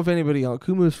don't know if anybody on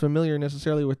Kumu is familiar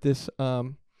necessarily with this,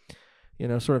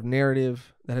 sort of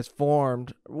narrative that has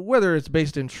formed, whether it's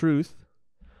based in truth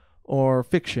or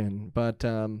fiction. But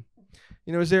do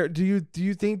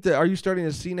you think that, are you starting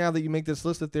to see now that you make this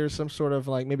list that there's some sort of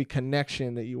like maybe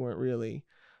connection that you weren't really,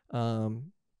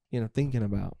 thinking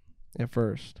about at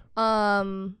first?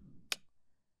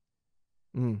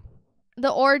 The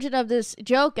origin of this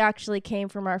joke actually came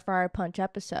from our Fire Punch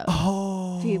episode.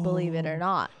 Oh. If you believe it or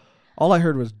not. All I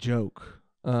heard was joke.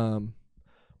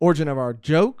 Origin of our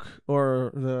joke,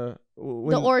 or the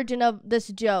origin of this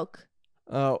joke.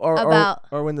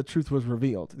 Or when the truth was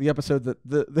revealed. The episode that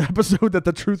the episode that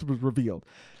the truth was revealed.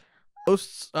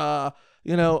 Ghosts, grab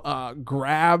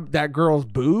that girl's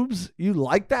boobs. You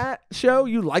like that show?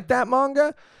 You like that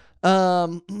manga?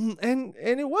 And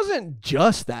it wasn't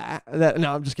just that.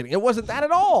 No, I'm just kidding. It wasn't that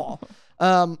at all.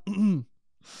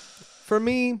 For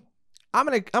me, I'm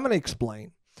gonna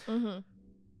explain.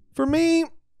 For me,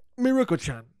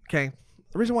 Miruko-chan. Okay,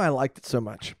 the reason why I liked it so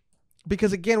much,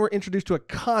 because again, we're introduced to a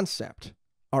concept.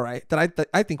 All right, that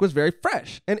I think was very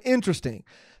fresh and interesting.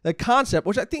 The concept,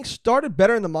 which I think started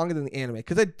better in the manga than the anime,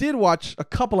 because I did watch a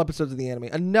couple episodes of the anime,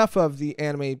 enough of the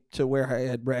anime to where I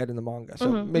had read in the manga,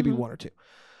 so maybe one or two.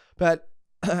 But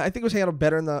I think it was handled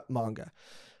better in the manga.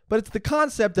 But it's the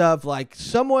concept of like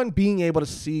someone being able to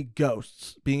see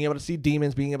ghosts, being able to see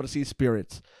demons, being able to see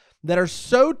spirits that are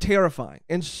so terrifying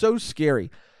and so scary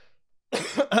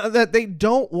that they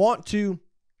don't want to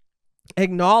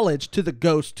acknowledge to the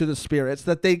ghosts, to the spirits,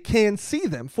 that they can see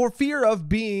them for fear of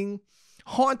being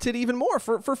haunted even more,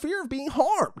 for fear of being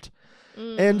harmed.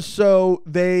 And so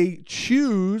they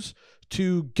choose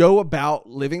to go about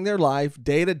living their life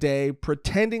day to day,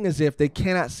 pretending as if they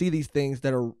cannot see these things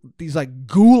that are these like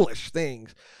ghoulish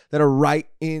things that are right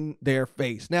in their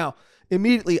face. Now,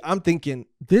 immediately I'm thinking,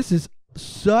 this is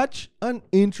such an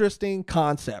interesting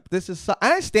concept.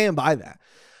 I stand by that.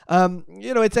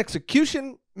 Its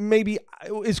execution maybe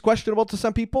is questionable to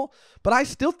some people, but I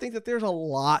still think that there's a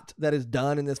lot that is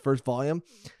done in this first volume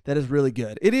that is really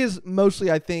good. It is mostly,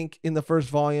 I think, in the first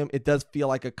volume, it does feel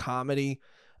like a comedy.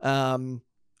 And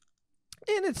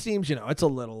it seems, it's a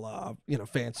little,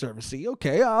 fan servicey.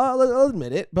 Okay, I'll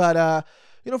admit it. But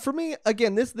for me,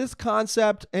 again, this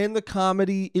concept and the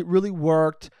comedy, it really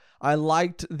worked. I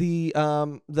liked the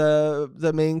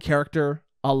main character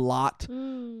a lot.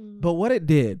 But what it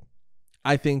did,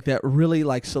 I think that really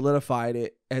like solidified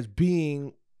it as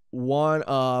being one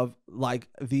of like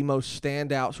the most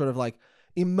standout sort of like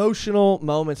emotional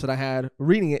moments that I had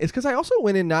reading it, is because I also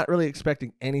went in not really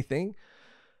expecting anything.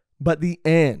 But the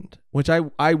end, which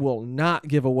I will not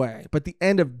give away, but the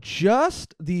end of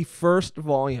just the first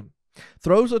volume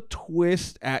throws a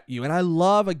twist at you. And I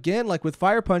love, again, like with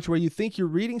Fire Punch, where you think you're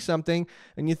reading something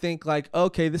and you think like,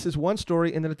 okay, this is one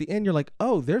story. And then at the end, you're like,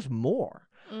 oh, there's more.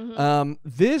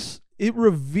 It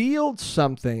revealed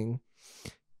something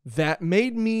that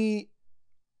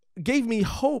gave me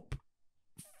hope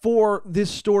for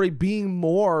this story being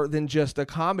more than just a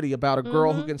comedy about a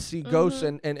girl who can see ghosts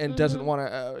and doesn't want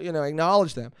to,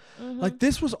 acknowledge them. Like,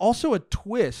 this was also a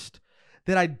twist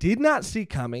that I did not see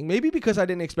coming, maybe because I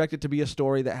didn't expect it to be a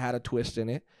story that had a twist in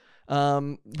it.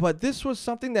 But this was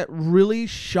something that really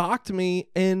shocked me.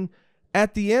 And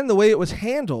at the end, the way it was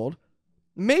handled,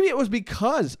 maybe it was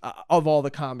because of all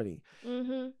the comedy,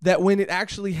 that when it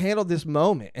actually handled this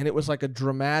moment and it was like a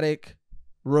dramatic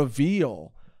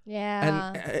reveal,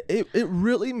 and it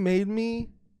really made me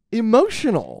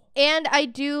emotional. And I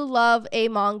do love a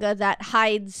manga that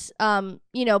hides,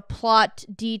 plot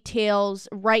details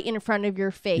right in front of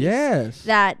your face. Yes.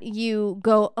 That you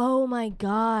go, oh my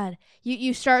God.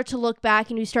 You start to look back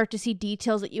and you start to see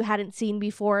details that you hadn't seen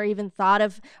before or even thought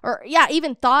of,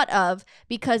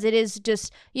 because it is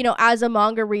just, as a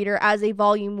manga reader, as a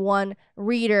volume 1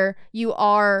 reader, you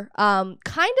are kind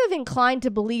of inclined to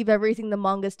believe everything the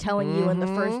manga's telling you in the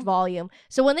first volume.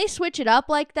 So when they switch it up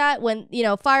like that, when,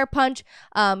 Fire Punch,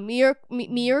 I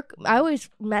always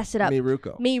mess it up.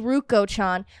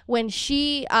 Miruko-chan, when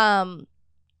she,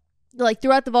 like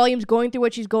throughout the volumes going through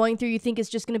what she's going through, you think it's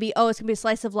just going to be, it's going to be a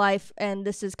slice of life. And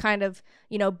this is kind of,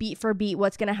 beat for beat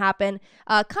what's going to happen.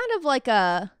 Kind of like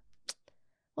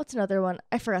what's another one?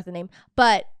 I forgot the name.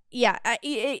 But yeah,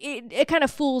 it kind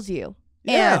of fools you.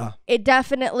 Yeah. And it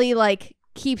definitely like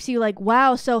keeps you like,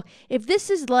 wow. So if this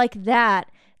is like that,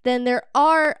 then there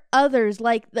are others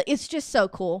like, it's just so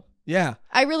cool. Yeah.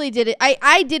 I really did it.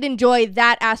 I did enjoy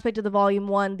that aspect of the volume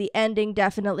 1. The ending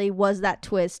definitely was that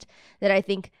twist that I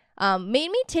think made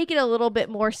me take it a little bit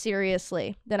more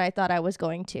seriously than I thought I was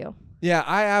going to. Yeah,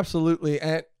 I absolutely.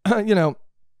 And,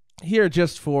 here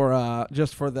just for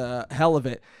the hell of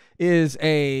it is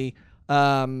a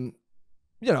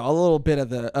little bit of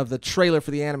the trailer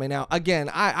for the anime. Now, again,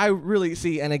 I really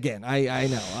see, and again, I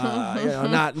know,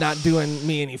 not doing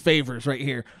me any favors right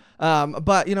here.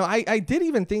 But I did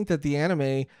even think that the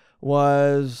anime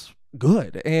was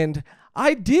good, and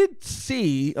I did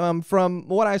see from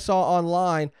what I saw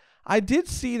online, I did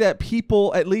see that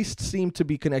people at least seemed to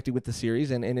be connecting with the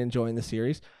series and enjoying the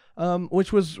series,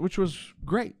 which was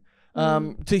great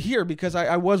to hear, because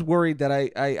I was worried that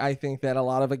I think that a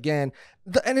lot of, again,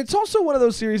 and it's also one of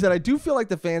those series that I do feel like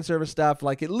the fan service stuff,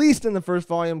 like at least in the first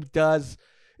volume, it's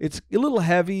a little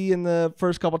heavy in the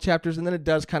first couple chapters, and then it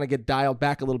does kind of get dialed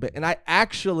back a little bit. And I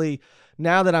actually,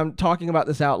 now that I'm talking about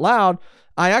this out loud,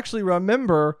 I actually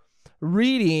remember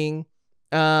reading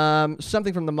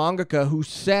something from the mangaka who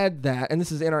said that, and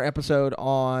this is in our episode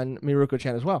on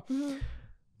Miruko-chan as well.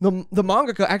 The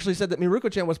mangaka actually said that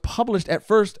Miruko-chan was published at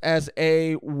first as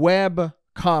a web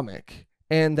comic,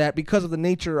 and that because of the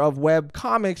nature of web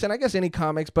comics, and I guess any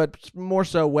comics, but more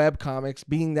so web comics,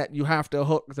 being that you have to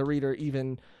hook the reader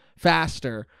even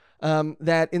faster,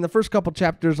 that in the first couple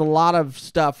chapters, a lot of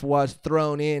stuff was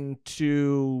thrown in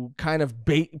to kind of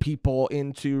bait people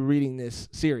into reading this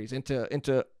series, and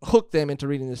to hook them into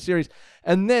reading this series.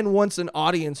 And then once an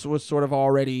audience was sort of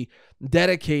already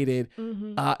dedicated,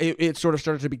 it sort of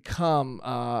started to become,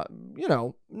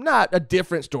 not a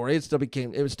different story. It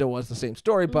still was the same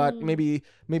story, but maybe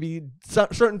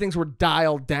certain things were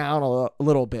dialed down a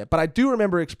little bit. But I do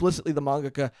remember explicitly the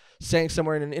mangaka saying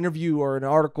somewhere in an interview or an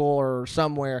article or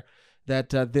somewhere that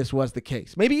this was the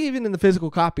case. Maybe even in the physical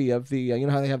copy of the,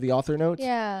 how they have the author notes?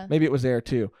 Yeah. Maybe it was there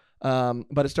too.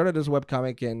 But it started as a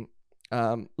webcomic, and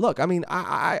look, I mean,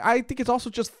 I think it's also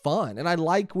just fun, and I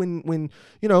like when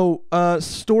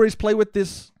stories play with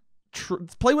this,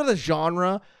 play with a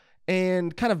genre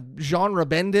and kind of genre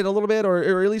bend it a little bit,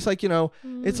 or at least like,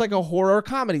 it's like a horror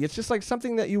comedy. It's just like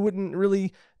something that you wouldn't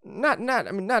really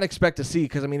not expect to see,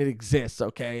 because I mean it exists.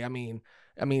 Okay, I mean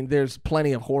there's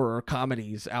plenty of horror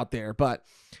comedies out there, but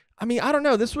I mean, I don't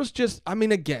know. This was just, I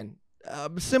mean, again,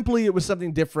 simply it was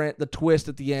something different. The twist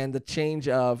at the end, the change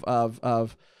of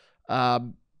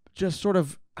just sort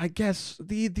of, I guess,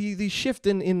 the shift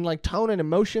in like tone and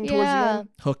emotion towards the end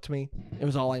hooked me. It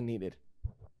was all I needed.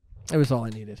 It was all I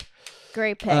needed.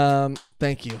 Great pick.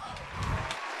 Thank you.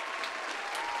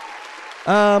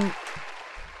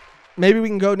 Maybe we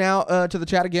can go now to the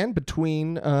chat again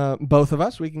between both of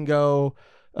us. We can go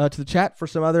to the chat for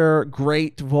some other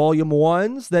great volume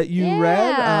ones that you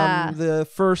read. The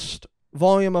first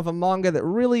volume of a manga that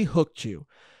really hooked you,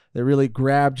 that really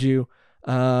grabbed you.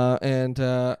 And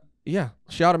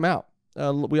shout them out.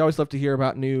 We always love to hear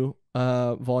about new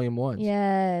volume ones.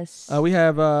 Yes. We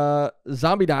have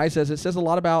Zombie Die says, it says a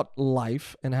lot about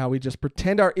life and how we just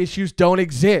pretend our issues don't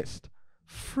exist.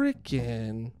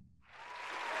 Freaking.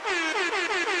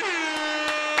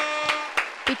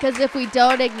 Because if we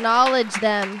don't acknowledge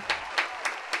them,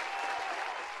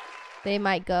 they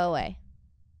might go away.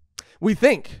 We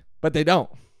think, but they don't.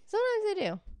 Sometimes they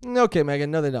do. Okay, Megan.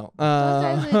 No, they don't.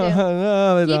 Sometimes they do.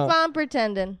 No, they don't. Keep on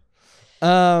pretending.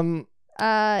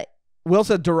 Will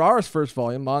said Durara's first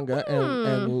volume, manga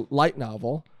and light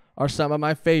novel are some of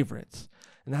my favorites.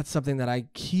 And that's something that I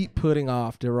keep putting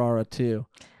off, Durara too.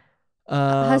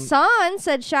 Hassan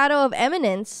said Shadow of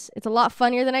Eminence. It's a lot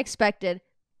funnier than I expected.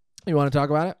 You want to talk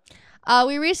about it?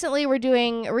 We recently were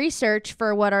doing research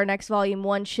for what our next volume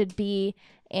 1 should be,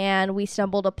 and we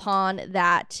stumbled upon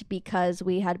that because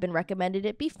we had been recommended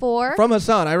it before. From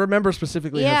Hassan. I remember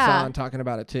specifically Hassan talking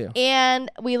about it too.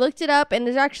 And we looked it up, and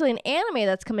there's actually an anime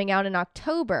that's coming out in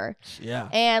October. Yeah.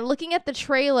 And looking at the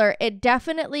trailer, it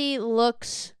definitely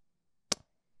looks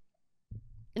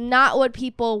not what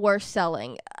people were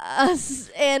selling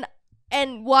us. And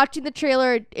watching the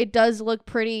trailer, it does look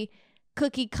pretty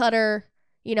cookie cutter,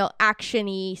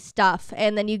 action-y stuff.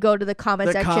 And then you go to the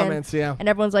comment section. Comments, yeah. And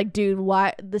everyone's like, dude,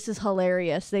 why? This is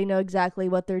hilarious. They know exactly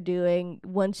what they're doing.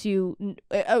 Once you,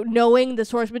 knowing the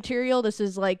source material, this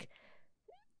is like,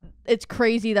 it's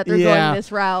crazy that they're going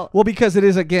this route. Well, because it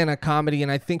is, again, a comedy.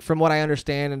 And I think from what I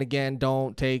understand, and again,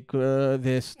 don't take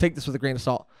this with a grain of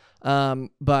salt.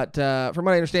 But from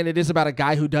what I understand, it is about a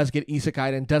guy who does get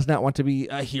isekai'd and does not want to be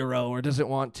a hero or doesn't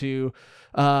want to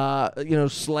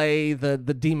slay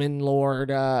the demon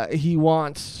lord. He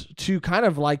wants to kind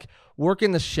of like work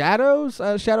in the shadows.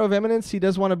 Shadow of Eminence. He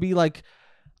does want to be like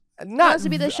he wants to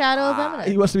be the Shadow of Eminence.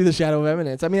 He wants to be the Shadow of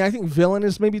Eminence. I mean, I think villain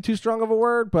is maybe too strong of a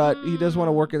word, but he does want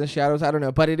to work in the shadows. I don't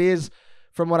know, but it is,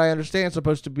 from what I understand,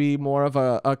 supposed to be more of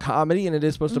a comedy, and it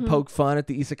is supposed to poke fun at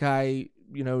the isekai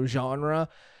genre.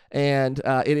 And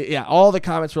all the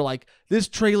comments were like, this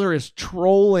trailer is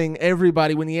trolling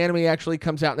everybody. When the anime actually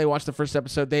comes out and they watch the first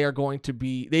episode, they are going to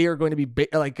be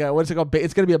what's it called?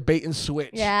 It's going to be a bait and switch.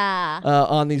 Yeah.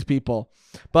 On these people.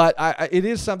 But it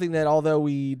is something that, although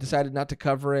we decided not to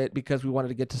cover it because we wanted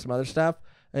to get to some other stuff,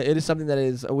 it is something that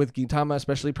is with Gintama,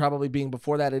 especially probably being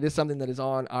before that. It is something that is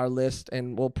on our list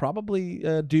and we'll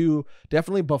probably do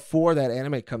definitely before that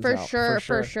anime comes out.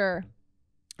 For sure.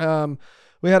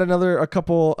 We had another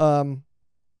couple of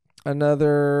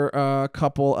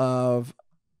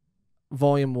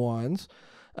volume ones.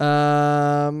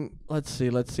 Let's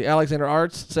see. Alexander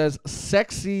Arts says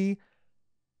Sexy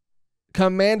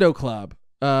Commando Club.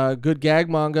 Good gag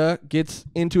manga, gets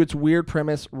into its weird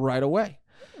premise right away.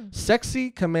 Sexy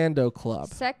Commando Club.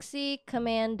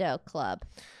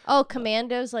 Oh,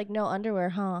 commando's like no underwear,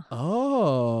 huh?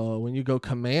 Oh, when you go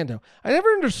commando. I never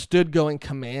understood going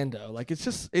commando. Like,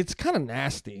 it's kind of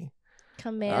nasty.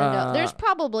 Commando. There's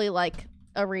probably like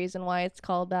a reason why it's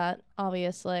called that,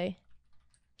 obviously.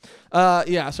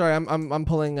 Sorry, I'm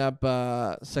pulling up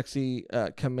Sexy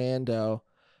Commando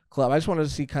Club. I just wanted to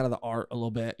see kind of the art a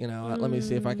little bit, Let me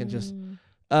see if I can just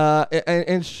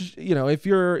if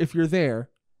you're there,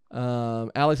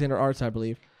 Alexander Arts, I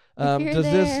believe.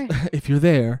 If you're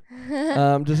there,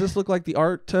 does this look like the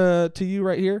art to you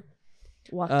right here?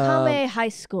 Wakame High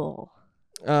School.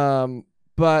 Commando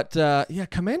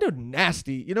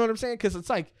nasty. You know what I'm saying? Because it's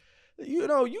like, you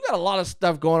got a lot of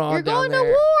stuff going on. You're going down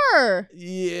there. to war.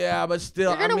 Yeah, but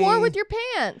still, you're going to war with your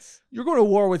pants. You're going to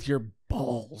war with your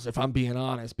balls, if I'm being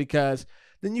honest, because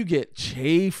then you get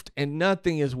chafed, and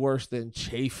nothing is worse than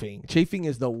chafing. Chafing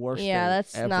is the worst. Yeah,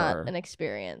 that's ever. not an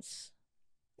experience.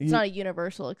 It's not a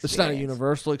universal experience. It's not a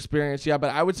universal experience, yeah,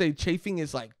 but I would say chafing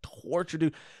is like torture,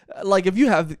 dude. Like, if you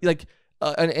have like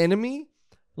an enemy,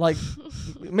 like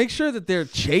make sure that they're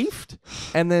chafed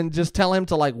and then just tell him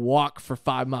to like walk for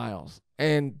 5 miles.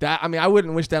 And that, I mean, I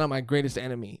wouldn't wish that on my greatest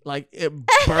enemy. Like, it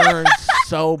burns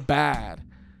so bad.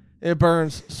 It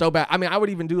burns so bad. I mean, I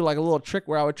would even do like a little trick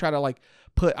where I would try to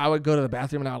I would go to the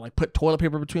bathroom and I would like put toilet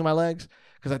paper between my legs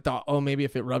because I thought, oh, maybe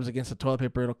if it rubs against the toilet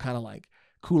paper, it'll kind of like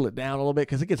cool it down a little bit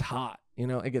because it gets hot.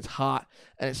 It gets hot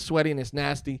and it's sweaty and it's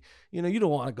nasty. You don't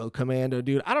want to go commando,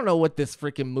 dude. I don't know what this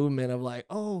freaking movement of like,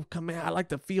 oh, commando, I like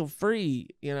to feel free.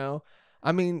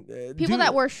 I mean, people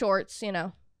that wear shorts,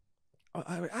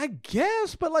 I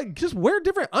guess, but like, just wear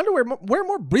different underwear. Wear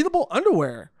more breathable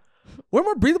underwear. Wear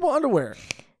more breathable underwear.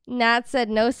 Nat said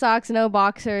no socks, no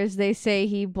boxers. They say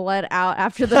he bled out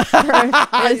after the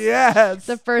first yes.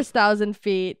 the first 1,000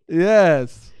 feet.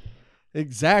 Yes.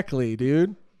 Exactly,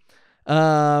 dude.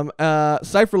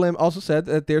 Cypherlim also said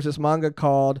that there's this manga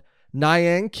called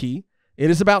Nyan Ki. It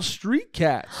is about street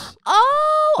cats.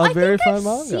 Oh, I very think fun I've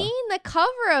manga. seen the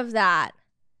cover of that.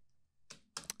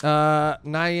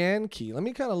 Nyan Ki. Let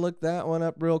me kind of look that one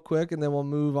up real quick, and then we'll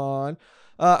move on.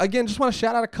 Again, just want to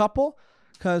shout out a couple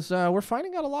because we're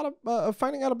finding out about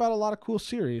a lot of cool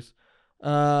series.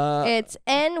 It's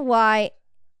NYANKEE.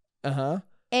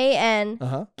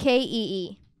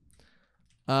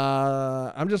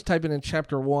 I'm just typing in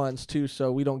chapter 1s too,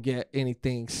 so we don't get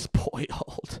anything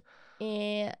spoiled.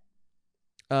 Yeah,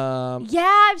 I've seen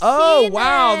Oh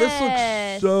wow, this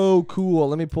looks so cool.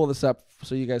 Let me pull this up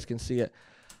so you guys can see it.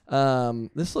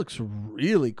 This looks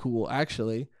really cool,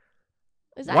 actually.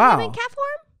 Is that him in cat form?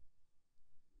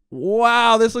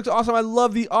 Wow, this looks awesome. I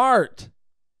love the art.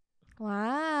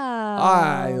 Wow.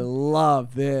 I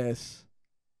love this.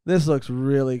 This looks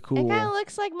really cool. It kind of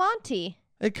looks like Monty.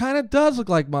 It kind of does look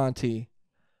like Monty.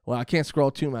 Well, I can't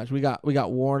scroll too much. We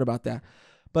got warned about that.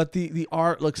 But the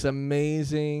art looks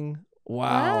amazing.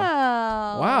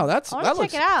 Wow, that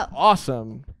looks check it out.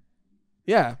 Awesome.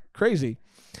 Yeah, crazy.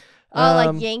 Oh,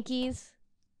 like Yankees,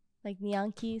 like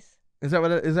Yankees. Is that what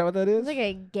that is? It's like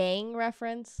a gang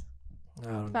reference. I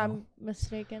don't If know. I'm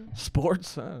mistaken.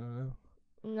 Sports? I don't know.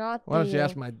 Not. Why don't you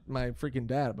ask my freaking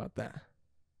dad about that?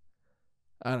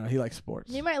 I don't know. He likes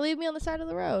sports. You might leave me on the side of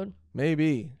the road.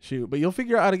 Maybe. Shoot. But you'll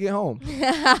figure out how to get home.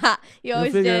 You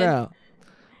always figure did. it out.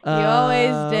 You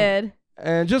always did.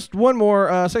 And just one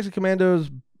more. Sexy Commando's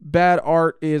bad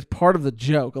art is part of the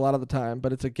joke a lot of the time,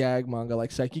 but it's a gag manga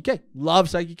like Psyche K. Love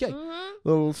Psyche K. Mm-hmm.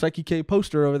 Little Psyche K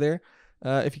poster over there.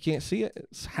 If you can't see it,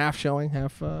 it's half showing,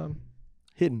 half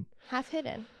hidden. Half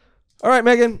hidden. All right,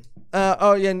 Megan.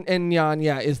 And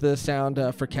nyan, is the sound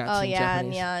for cats in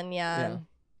Japanese. Nyan.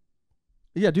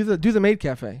 Yeah, do the maid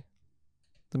cafe.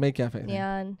 The maid cafe.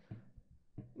 Nyan.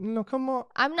 No, come on.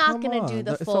 I'm not gonna do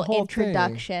the full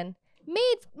introduction.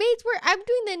 Maids were I'm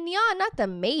doing the nyan, not the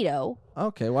mado.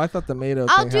 Okay, well I thought the mado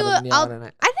I'll thing do had a it. nyan in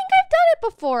it. I think I've done it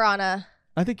before on a.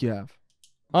 I think you have.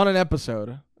 On an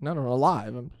episode. Not on a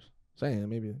live. I'm saying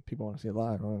maybe people want to see it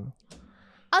live. I don't know.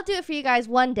 I'll do it for you guys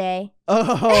one day.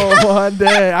 Oh, one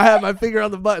day. I have my finger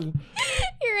on the button.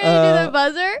 You ready to do the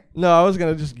buzzer? No, I was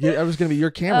gonna be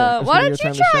your camera. Why don't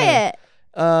you try it?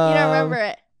 You don't remember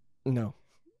it? No.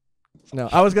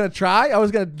 I was gonna try. I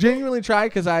was gonna genuinely try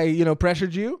because I,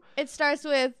 pressured you. It starts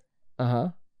with.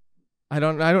 I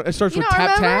don't. It starts You with don't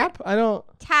tap remember tap. I don't.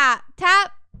 Tap.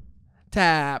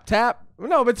 Tap tap.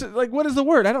 No, but it's like, what is the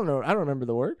word? I don't know. I don't remember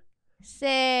the word.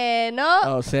 Say no.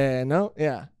 Oh, say no.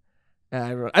 Yeah. I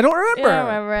don't remember. You don't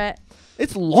remember it.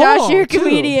 It's long. Josh, you're a too.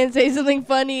 comedian. Say something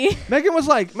funny. Megan was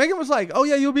like, oh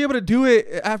yeah, you'll be able to do it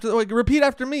after, like, repeat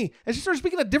after me. And she started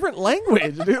speaking a different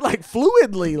language, dude, like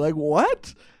fluidly. Like,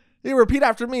 what? You repeat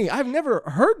after me. I've never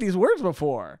heard these words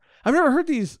before. I've never heard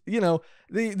these,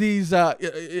 these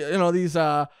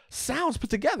sounds put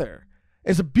together.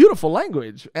 It's a beautiful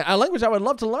language, a language I would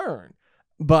love to learn.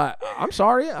 But I'm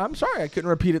sorry I couldn't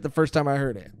repeat it the first time I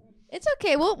heard it. It's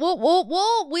okay.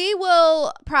 We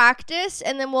will practice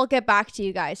and then we'll get back to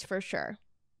you guys for sure.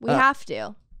 We have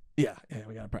to. Yeah,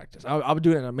 we gotta practice. I'll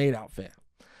do it in a maid outfit.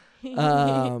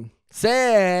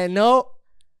 Say no.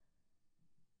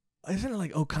 Isn't it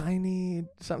like Okaini?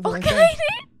 Something like that?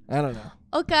 I don't know.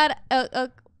 Oh God.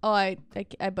 I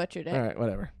butchered it. All right,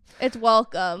 whatever. It's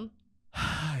welcome.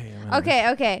 Yeah,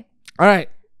 Okay. All right.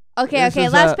 Okay.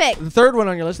 Last pick. The third one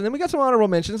on your list, and then we got some honorable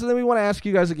mentions, and then we want to ask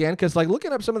you guys again because, like,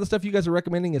 looking up some of the stuff you guys are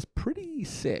recommending is pretty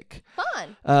sick.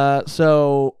 Fun.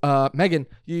 So Megan,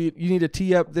 you need to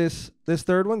tee up this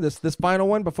third one, this final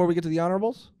one before we get to the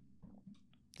honorables.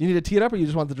 You need to tee it up, or you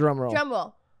just want the drum roll? Drum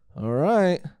roll. All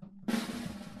right.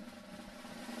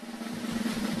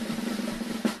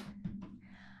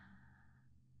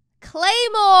 Claymore.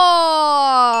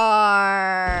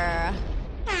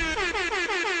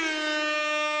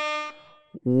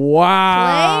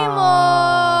 Wow.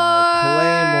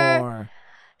 Claymore.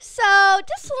 So,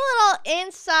 just a little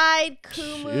inside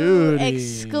Kumu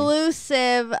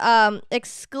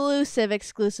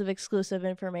exclusive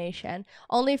information.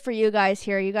 Only for you guys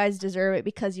here. You guys deserve it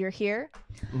because you're here.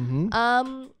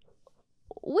 Mm-hmm.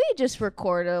 We just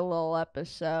recorded a little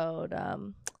episode.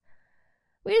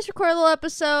 We just recorded a little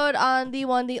episode on the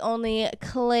one, the only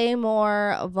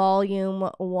Claymore Volume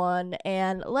 1.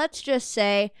 And let's just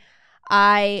say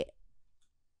I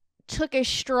took a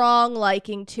strong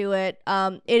liking to it.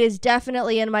 It is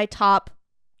definitely in my top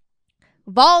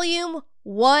volume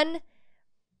 1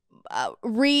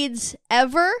 reads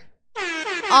ever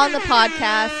on the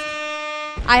podcast.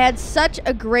 I had such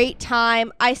a great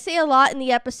time. I say a lot in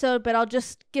the episode, but I'll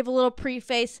just give a little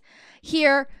preface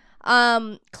here.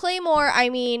 Claymore, I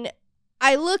mean,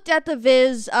 I looked at the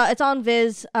Viz, it's on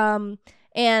Viz,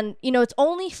 and, you know, it's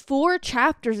only 4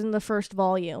 chapters in the first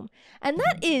volume. And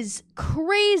that is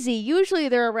crazy. Usually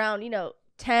they're around,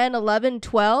 10, 11,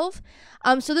 12.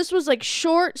 So this was like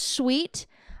short, sweet,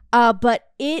 but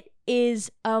it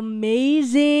is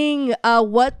amazing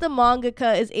what the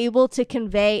mangaka is able to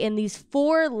convey in these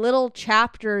 4 little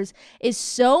chapters is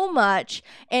so much,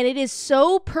 and it is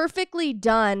so perfectly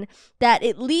done that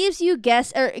it leaves you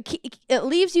it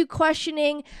leaves you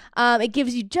questioning. It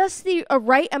gives you just the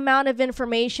right amount of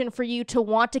information for you to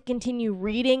want to continue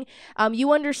reading.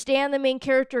 You understand the main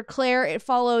character Claire. It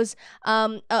follows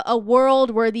a world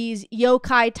where these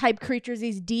yokai type creatures,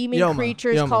 these demon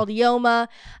creatures called Yoma,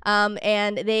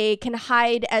 and they can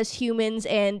hide as humans,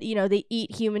 and they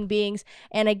eat human beings.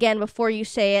 And again, before you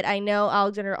say it, I know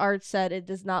Alexander Art said it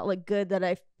does not look good that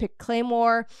I picked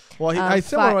Claymore. Well,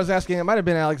 someone was asking, it might have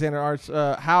been Alexander Art's,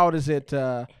 how does it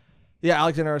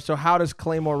Alexander Art, so how does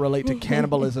Claymore relate to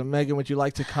cannibalism? Mehgan, would you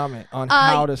like to comment on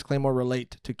how does Claymore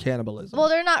relate to cannibalism? Well,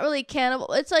 they're not really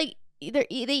cannibal. It's like they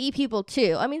eat people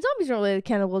too. I mean, zombies don't relate to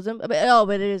cannibalism, but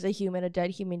it is a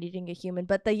dead human eating a human.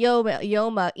 But the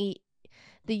Yoma eat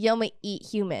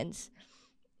humans.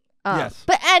 Yes.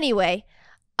 But anyway,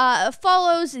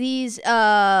 follows these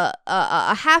a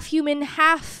half human,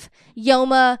 half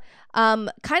Yoma, kind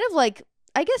of like,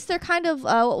 I guess they're kind of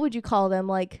what would you call them?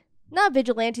 Like, not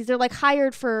vigilantes. They're like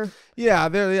hired for. Yeah,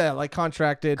 they're like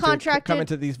contracted to come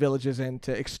into these villages and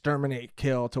to exterminate,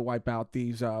 kill, to wipe out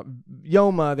these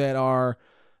Yoma that are,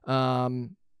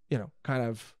 kind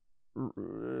of.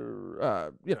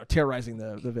 Terrorizing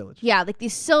the village. Yeah, like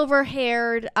these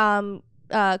silver-haired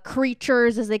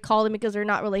creatures, as they call them, because they're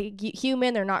not really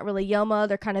human, they're not really Yoma,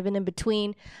 they're kind of in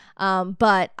between.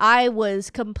 But I was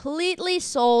completely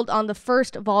sold on the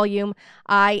first volume.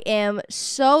 I am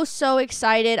so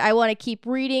excited. I want to keep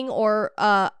reading, or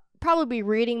probably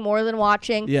reading more than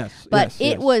watching. Yes, but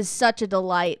it was such a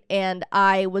delight, and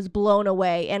I was blown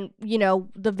away. And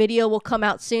the video will come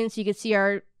out soon, so you can see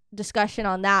our discussion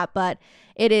on that, but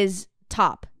it is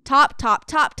top,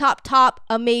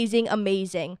 amazing.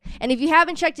 And if you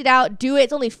haven't checked it out, do it.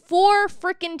 It's only 4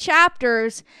 freaking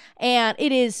chapters, and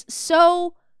it is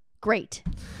so great.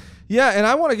 Yeah, and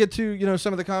I want to get to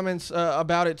some of the comments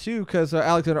about it too, because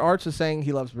Alexander Arts is saying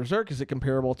he loves Berserk. Is it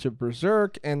comparable to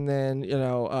Berserk? And then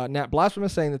Nat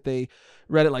Blasphemous saying that they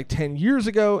read it like 10 years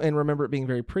ago and remember it being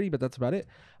very pretty, but that's about it.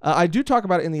 I do talk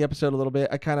about it in the episode a little bit.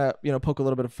 I kind of poke a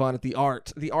little bit of fun at the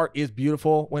art. The art is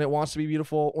beautiful when it wants to be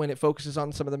beautiful. When it focuses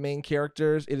on some of the main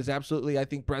characters, it is absolutely, I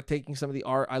think, breathtaking. Some of the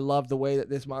art, I love the way that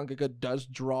this mangaka does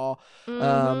draw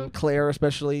Claire,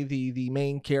 especially the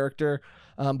main character.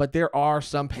 But there are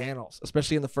some panels,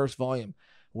 especially in the first volume,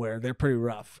 where they're pretty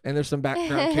rough, and there's some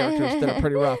background characters that are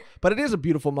pretty rough. But it is a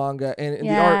beautiful manga, and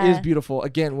the art is beautiful.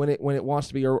 Again, when it wants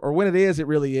to be, or when it is, it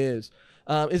really is.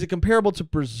 Is it comparable to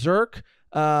Berserk?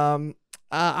 We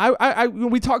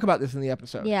talk about this in the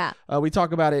episode. Yeah. We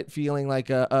talk about it feeling like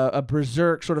a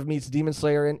Berserk sort of meets Demon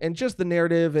Slayer, and just the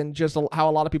narrative, and just how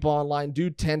a lot of people online do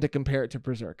tend to compare it to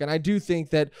Berserk. And I do think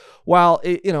that while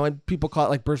it, and people call it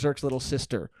like Berserk's little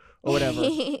sister or whatever.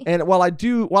 And while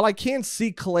I can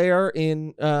see Claire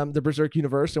in the Berserk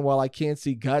universe, and while I can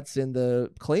see Guts in the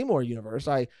Claymore universe,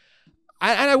 I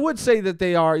would say that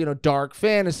they are, dark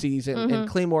fantasies, and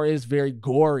Claymore is very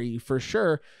gory for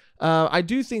sure. I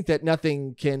do think that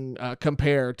nothing can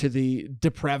compare to the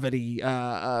depravity,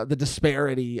 the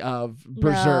disparity of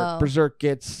Berserk. No. Berserk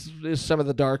is some of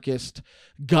the darkest,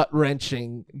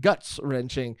 guts-wrenching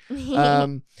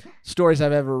stories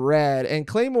I've ever read. And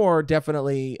Claymore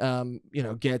definitely,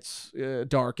 gets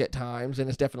dark at times, and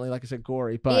it's definitely, like I said,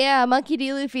 gory. But yeah, Monkey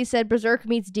D. Luffy said Berserk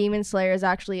meets Demon Slayer is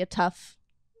actually a tough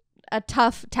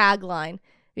tagline,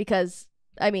 because,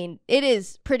 I mean, it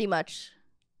is pretty much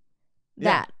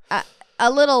that. A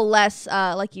little less,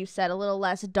 like you said, a little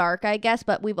less dark, I guess.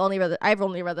 But I've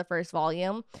only read the first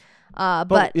volume.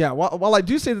 But yeah, while I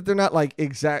do say that they're not like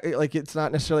exactly, like it's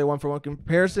not necessarily a 1-for-1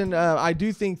 comparison, I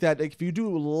do think that if you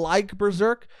do like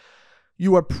Berserk,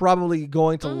 you are probably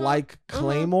going to like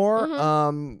Claymore.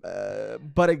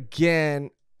 But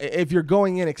again, if you're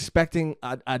going in expecting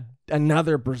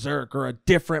another Berserk or a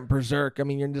different Berserk, I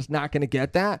mean, you're just not going to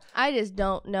get that. I just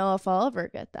don't know if I'll ever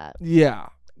get that. Yeah.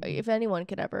 If anyone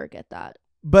could ever get that.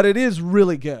 But it is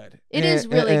really good. It is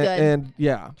really good. And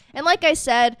yeah. And like I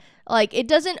said, Like, it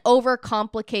doesn't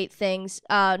overcomplicate things,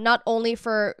 not only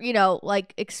for,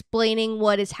 like, explaining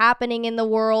what is happening in the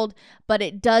world, but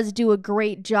it does do a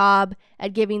great job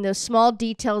at giving those small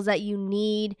details that you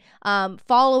need,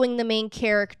 following the main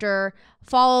character,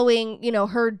 following,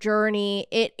 her journey.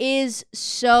 It is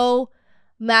so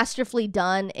masterfully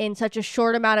done in such a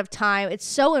short amount of time. It's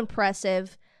so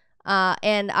impressive,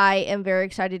 and I am very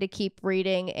excited to keep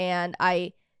reading, and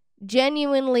I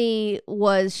genuinely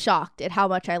was shocked at how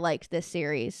much I liked this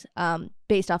series,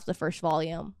 based off the first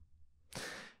volume.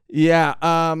 Yeah,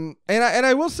 and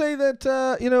I will say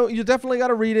that you definitely got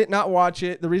to read it, not watch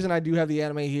it. The reason I do have the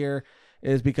anime here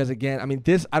is because, again, I mean,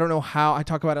 this, I don't know how, I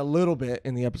talk about it a little bit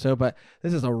in the episode, but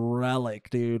this is a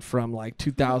relic, dude, from like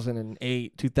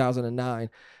 2008, 2009.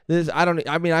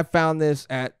 I found this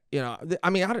at,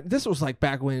 this was like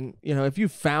back when, if you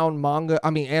found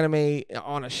anime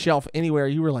on a shelf anywhere,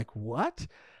 you were like, what?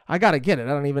 I got to get it. I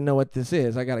don't even know what this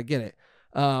is. I got to get it.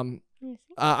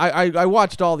 I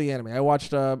watched all the anime. I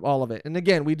watched all of it. And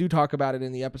again, we do talk about it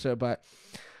in the episode, but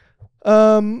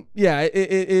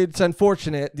it's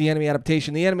unfortunate, the anime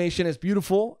adaptation. The animation is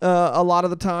beautiful. A lot of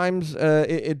the times,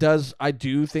 I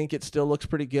do think it still looks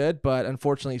pretty good, but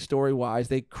unfortunately, story-wise,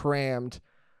 they crammed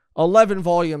 11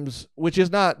 volumes, which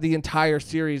is not the entire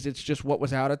series. It's just what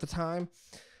was out at the time.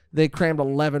 They crammed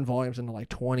 11 volumes into like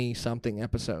 20 something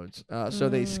episodes. So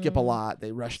they skip a lot.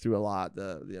 They rush through a lot.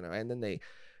 And then they,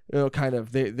 their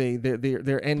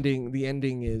ending. The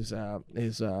ending is a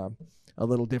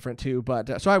little different too.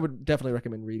 But so I would definitely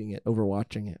recommend reading it over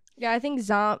watching it. Yeah, I think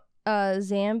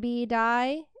Zambi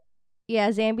Dai. Yeah,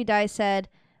 Zambi Dai said,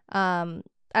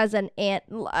 as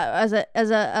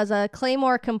a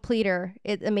Claymore completer,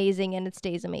 it's amazing and it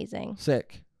stays amazing.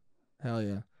 Sick. Hell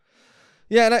yeah.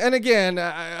 Yeah, and again,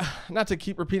 not to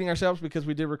keep repeating ourselves because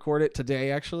we did record it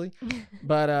today, actually,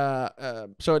 but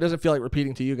so it doesn't feel like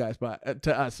repeating to you guys, but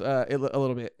to us a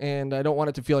little bit, and I don't want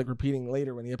it to feel like repeating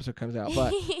later when the episode comes out.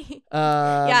 But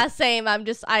yeah, same. I'm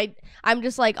just like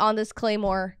on this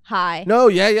Claymore high. No,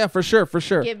 yeah, for sure.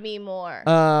 Give me more.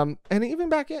 And even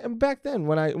back then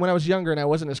when I was younger and I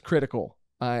wasn't as critical,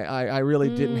 I really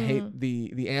didn't hate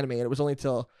the anime, and it was only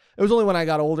when I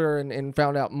got older and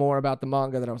found out more about the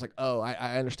manga that I was like, oh,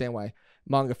 I understand why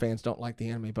manga fans don't like the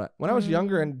anime. But when I was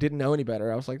younger and didn't know any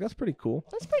better, I was like, that's pretty cool.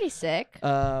 That's pretty sick.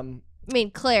 I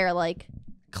mean,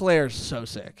 Claire's so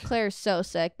sick. Claire's so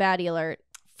sick. Baddie alert.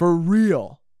 For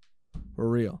real.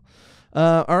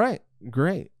 All right.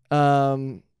 Great.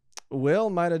 Will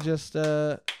might have just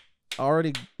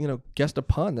already, guessed a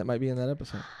pun that might be in that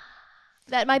episode.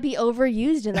 That might be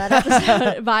overused in that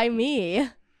episode by me.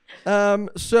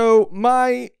 So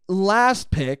my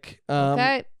last pick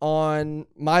on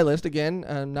my list, again,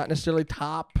 not necessarily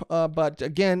top, but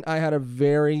again, I had a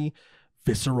very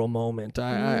visceral moment.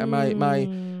 I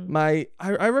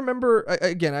remember,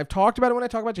 again, I've talked about it when I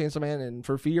talk about Chainsaw Man, and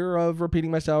for fear of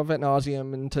repeating myself ad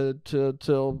nauseum and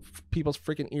till people's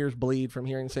freaking ears bleed from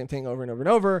hearing the same thing over and over and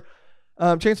over.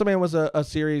 Chainsaw Man was a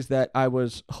series that I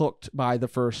was hooked by the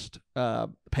first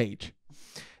page.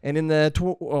 And in the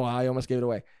I almost gave it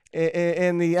away.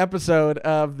 In the episode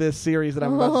of this series that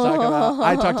I'm about to talk about,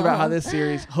 I talked about how this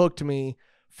series hooked me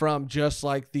from just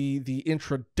like the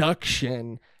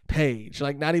introduction page,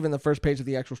 like not even the first page of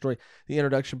the actual story, the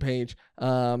introduction page.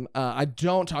 I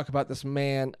don't talk about this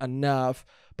man enough,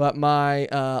 but my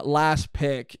last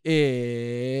pick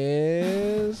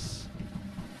is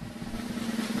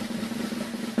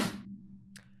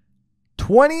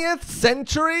 20th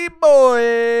Century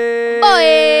Boys.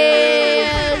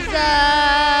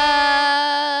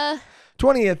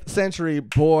 20th Century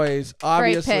Boys.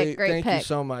 Obviously, great thank pick. You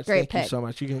so much. Great thank you pick. so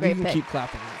much. You can Great pick. keep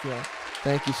clapping if you want.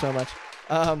 Thank you so much.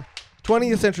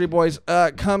 20th Century Boys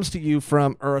comes to you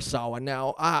from Urasawa.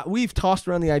 Now, we've tossed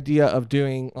around the idea of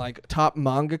doing like top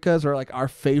mangakas or like our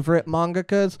favorite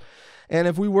mangakas. And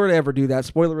if we were to ever do that,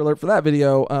 spoiler alert for that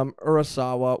video,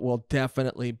 Urasawa will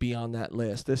definitely be on that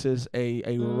list. This is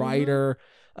a writer,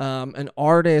 an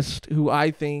artist who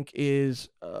I think is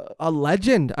a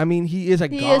legend. I mean, he is a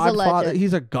godfather.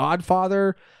 He's a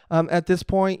godfather at this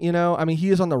point. I mean, he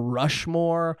is on the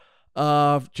Rushmore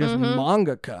of just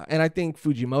mangaka. And I think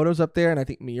Fujimoto's up there, and I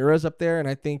think Miura's up there, and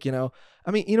I think, I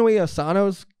mean, Inoue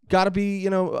Asano's got to be,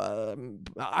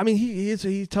 I mean,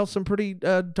 he tells some pretty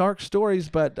dark stories,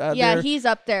 but he's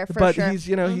up there for sure. But he's,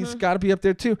 he's got to be up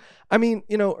there too. I mean,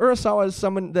 Urasawa is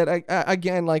someone that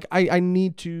I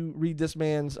need to read this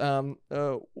man's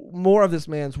more of this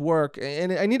man's work,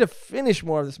 and I need to finish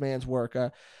more of this man's work.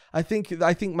 I think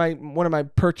one of my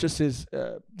purchases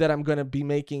that I'm going to be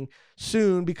making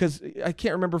soon, because I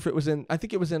can't remember if it was I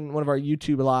think it was in one of our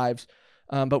YouTube lives.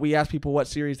 But we asked people what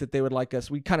series that they would like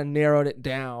us. We kind of narrowed it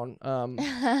down.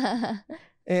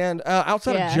 And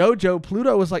outside of JoJo,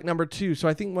 Pluto was like number 2. So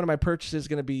I think one of my purchases is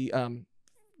going to be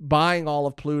buying all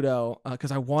of Pluto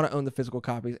because I want to own the physical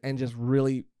copies and just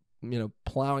really,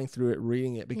 plowing through it,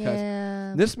 reading it,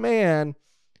 because this man,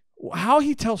 how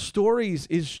he tells stories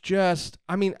is just,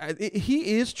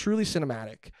 he is truly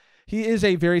cinematic. He is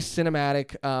a very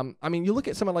cinematic. You look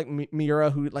at someone like Miura,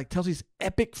 who like tells these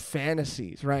epic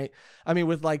fantasies, right?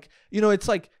 With like, it's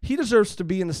like he deserves to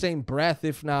be in the same breath,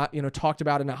 if not, talked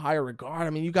about in a higher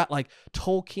regard. You got like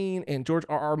Tolkien and George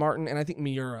R.R. Martin, and I think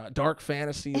Miura, dark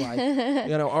fantasy, like,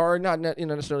 or not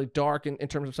necessarily dark in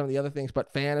terms of some of the other things,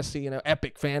 but fantasy,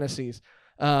 epic fantasies.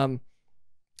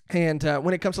 And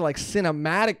when it comes to like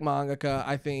cinematic mangaka,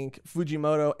 I think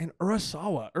Fujimoto and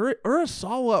Urasawa.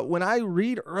 Urasawa, when I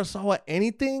read Urasawa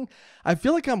anything, I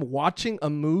feel like I'm watching a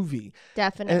movie.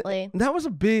 Definitely. And that was a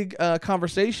big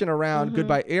conversation around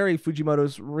Goodbye Eri,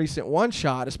 Fujimoto's recent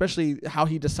one-shot, especially how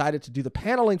he decided to do the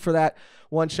paneling for that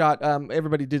one-shot.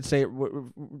 Everybody did say it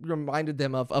reminded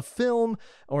them of a film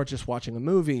or just watching a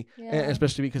movie, and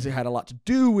especially because it had a lot to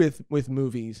do with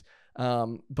movies.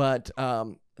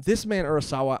 This man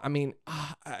Urasawa,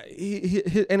 he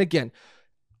and again,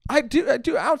 I do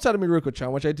outside of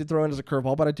Miruko-chan, which I did throw in as a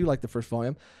curveball, but I do like the first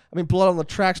volume. Blood on the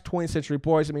Tracks, 20th Century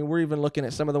Boys. We're even looking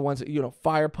at some of the ones that,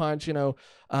 Fire Punch,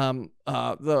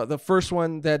 the first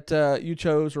one that you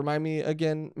chose. Remind me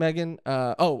again, Mehgan.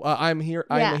 I'm here.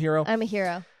 I am a hero. I'm a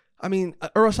hero.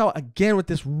 Urasawa again with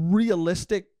this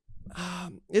realistic.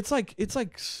 It's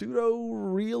like pseudo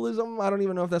realism. I don't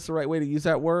even know if that's the right way to use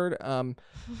that word.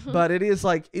 But it is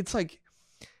like,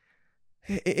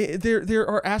 there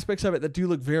are aspects of it that do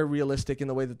look very realistic in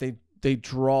the way that they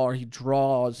draw, or he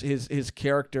draws his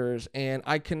characters, and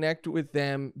I connect with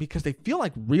them because they feel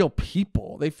like real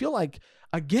people. They feel like,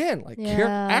 again, like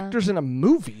actors in a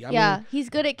movie. He's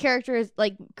good at characters,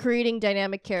 like creating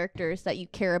dynamic characters that you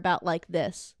care about, like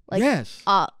this. Like, yes.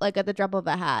 Like at the drop of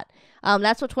a hat.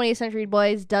 That's what 20th Century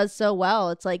Boys does so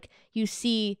well. It's like you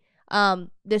see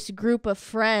this group of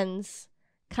friends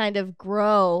kind of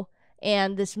grow,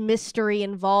 and this mystery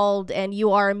involved, and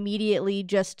you are immediately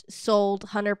just sold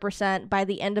 100% by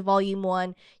the end of volume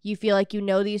 1. You feel like you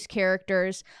know these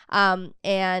characters,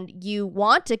 and you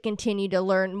want to continue to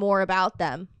learn more about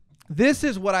them. This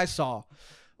is what I saw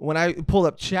when I pulled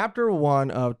up chapter 1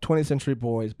 of 20th Century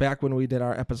Boys back when we did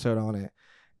our episode on it.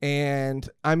 And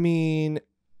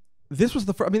this was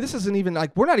the first, this isn't even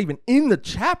like, we're not even in the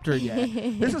chapter yet.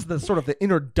 This is the sort of the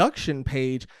introduction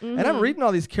page. And I'm reading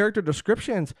all these character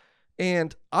descriptions,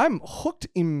 and I'm hooked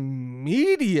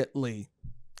immediately.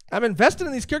 I'm invested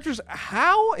in these characters.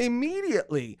 How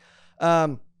immediately?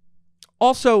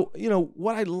 Also,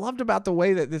 what I loved about the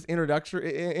way that this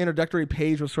introductory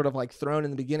page was sort of like thrown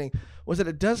in the beginning was that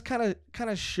it does kind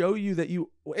of show you that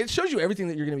it shows you everything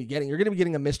that you're going to be getting. You're going to be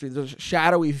getting a mystery. There's a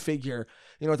shadowy figure,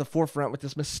 at the forefront with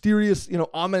this mysterious,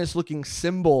 ominous looking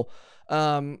symbol.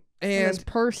 And this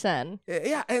person.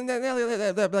 Yeah. And then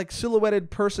that like silhouetted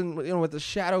person, with the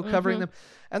shadow covering them.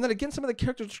 And then again, some of the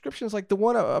character descriptions, like the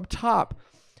one up top,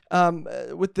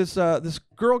 with this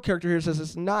girl character here, says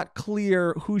it's not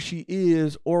clear who she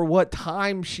is or what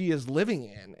time she is living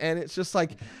in, and it's just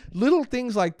like little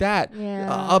things like that.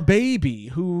 A baby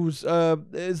who's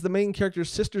is the main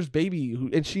character's sister's baby,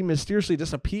 and she mysteriously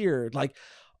disappeared. Like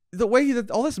the way that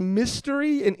all this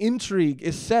mystery and intrigue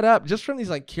is set up just from these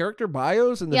like character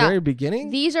bios in the very beginning.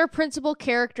 These are principal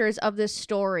characters of this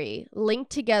story,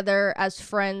 linked together as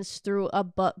friends through a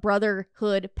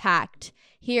brotherhood pact.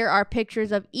 Here are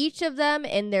pictures of each of them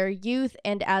in their youth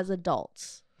and as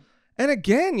adults. And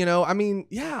again,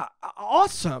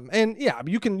 awesome. And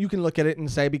you can look at it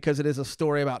and say, because it is a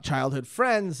story about childhood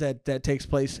friends that takes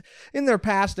place in their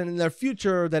past and in their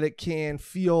future, that it can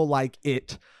feel like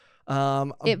it.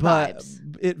 It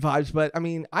vibes. But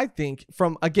I think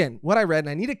from, again, what I read, and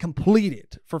I need to complete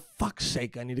it. For fuck's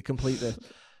sake, I need to complete this.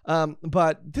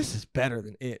 But this is better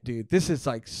than it, dude. This is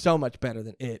like so much better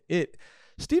than it.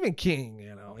 Stephen King,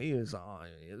 he was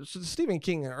Stephen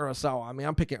King and Urasawa.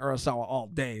 I'm picking Urasawa all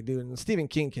day, dude. And Stephen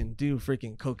King can do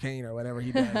freaking cocaine or whatever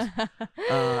he does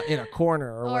in a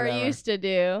corner or whatever. Or used to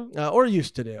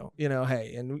do.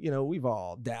 Hey, and we've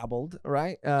all dabbled,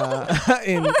 right?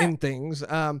 in things.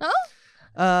 What?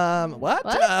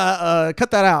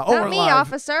 Cut that out. Not me,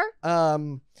 officer.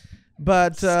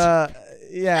 But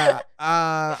yeah.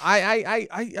 I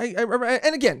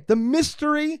and again, the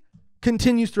mystery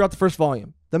continues throughout the first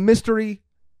volume. The mystery,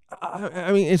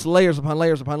 I mean, it's layers upon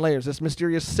layers upon layers. This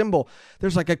mysterious symbol.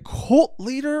 There's like a cult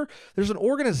leader. There's an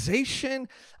organization.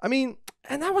 I mean,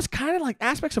 and that was kind of like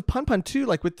aspects of Pun Pun too,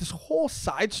 like with this whole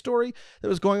side story that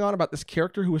was going on about this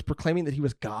character who was proclaiming that he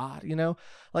was God, you know?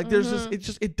 Like there's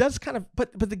this, it does kind of,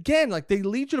 but again, like they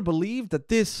lead you to believe that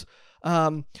this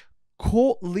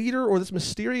cult leader or this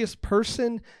mysterious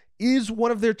person is one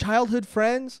of their childhood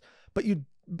friends, but it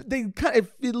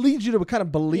leads you to kind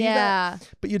of believe that,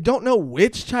 but you don't know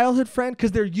which childhood friend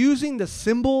because they're using the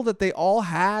symbol that they all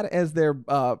had as their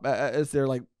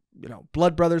like, you know,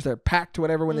 blood brothers, their pact or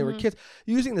whatever when they were kids,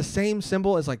 using the same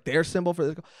symbol as like their symbol for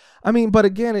the. I mean, but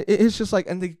again, it's just like,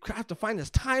 and they have to find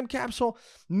this time capsule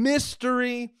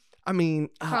mystery. I mean,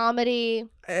 comedy,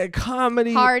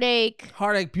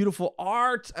 heartache, beautiful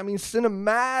art. I mean,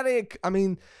 cinematic. I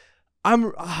mean,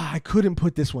 I couldn't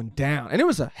put this one down, and it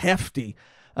was a hefty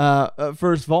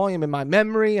first volume in my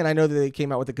memory, and I know that they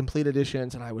came out with the complete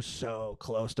editions, and I was so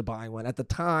close to buying one at the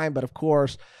time, but of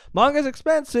course manga's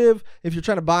expensive if you're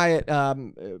trying to buy it,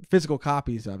 physical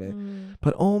copies of it.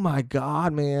 But oh my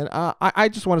god, man, I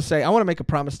just want to say, I want to make a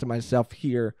promise to myself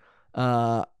here,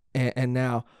 and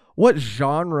now, what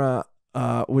genre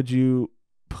would you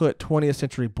put 20th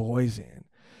Century Boys in?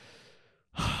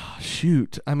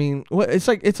 Shoot, I mean, what it's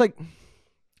like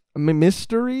a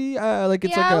mystery, like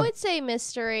it's like I would say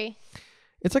mystery.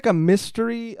 It's like a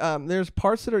mystery. There's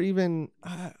parts that are even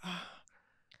I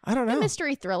don't know, a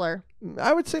mystery thriller.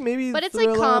 I would say maybe, but it's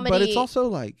thriller, like comedy. but it's also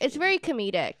like, it's very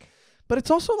comedic. But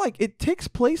it's also like it takes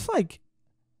place like,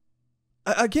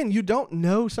 again, you don't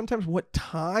know sometimes what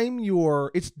time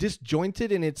it's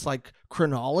disjointed in its like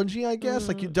chronology, I guess.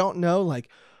 Like you don't know like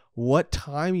what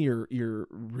time you're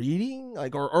reading,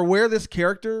 like, or where this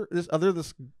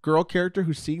girl character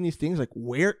who's seeing these things, like,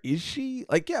 where is she?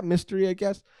 Like, yeah, mystery, I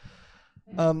guess.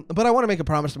 But I want to make a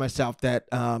promise to myself that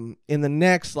in the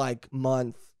next like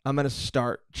month, I'm gonna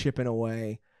start chipping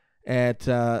away at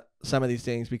some of these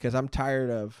things because I'm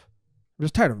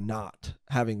just tired of not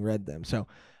having read them. So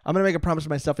I'm gonna make a promise to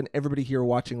myself and everybody here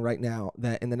watching right now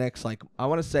that in the next, like, I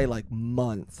want to say like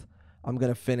month, I'm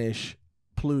gonna finish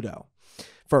Pluto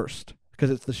first because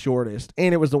it's the shortest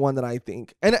and it was the one that I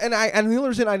think, and the only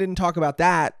reason I didn't talk about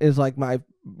that is like my,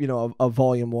 you know, a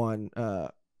volume 1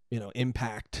 you know,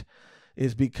 impact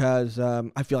is because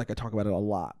I feel like I talk about it a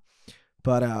lot.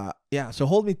 But yeah, so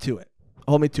hold me to it.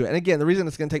 And again, the reason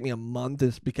it's gonna take me a month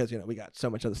is because, you know, we got so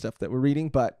much other stuff that we're reading,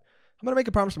 but I'm gonna make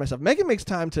a promise to myself. Mehgan makes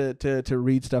time to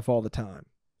read stuff all the time,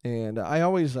 and I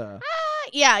always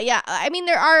yeah. I mean,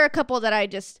 there are a couple that I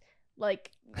just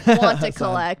like want to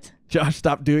collect. Josh,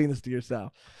 stop doing this to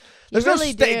yourself. There's no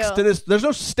stakes to this. There's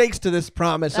no stakes to this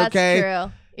promise. That's okay, true.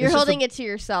 You're holding it to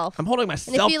yourself. I'm holding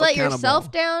myself. And if you let accountable.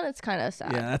 yourself down, it's kind of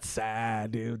sad. Yeah, that's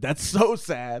sad, dude. That's so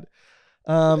sad.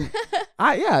 There's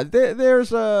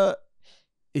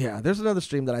another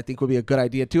stream that I think would be a good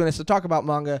idea too, and it's to talk about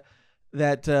manga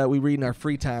that we read in our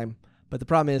free time. But the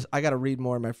problem is, I got to read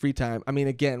more in my free time. I mean,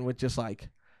 again, with just like,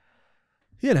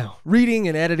 you know, reading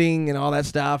and editing and all that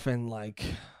stuff, and like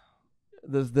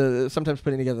the sometimes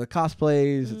putting together the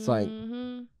cosplays. It's like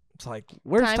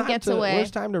where's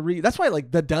where's time to read? That's why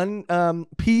like the Done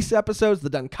Peace episodes, the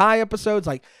Done Kai episodes,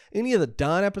 like any of the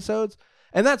Done episodes,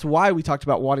 and that's why we talked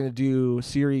about wanting to do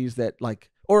series that like,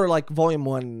 or like volume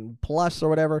 1 plus or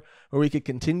whatever, where we could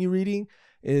continue reading,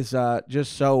 is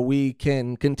just so we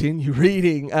can continue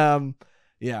reading.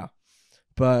 Yeah.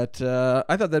 But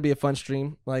I thought that'd be a fun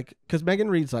stream, like, because Mehgan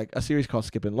reads like a series called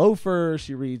Skippin' Loafers.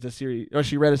 She read a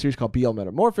series called BL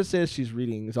Metamorphosis. She's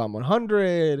reading Zom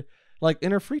 100, like,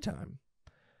 in her free time.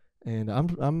 And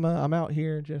I'm out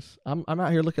here I'm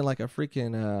out here looking like a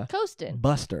freaking coasting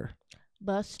Buster.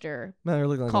 I'm out here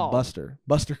looking like a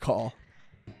Buster call.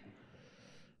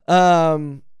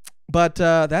 But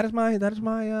that is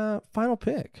my final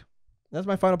pick. That's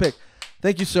my final pick.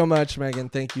 Thank you so much,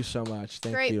 Mehgan. Thank you so much.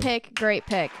 Thank you. Great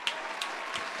pick.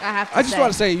 I just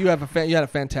want to say you had a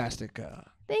fantastic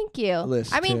thank you.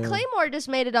 List. I mean, Claymore just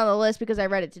made it on the list because I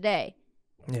read it today.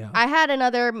 Yeah. I had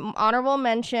another honorable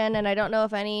mention, and I don't know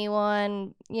if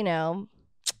anyone, you know,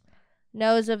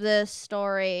 knows of this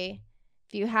story.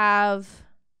 If you have,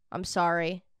 I'm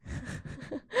sorry.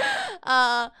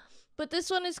 But this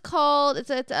one is called,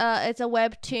 it's a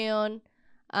webtoon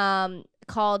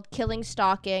called Killing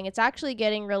Stalking. It's actually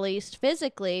getting released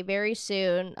physically very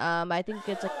soon. I think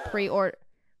it's like pre-order.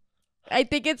 I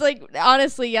think it's like,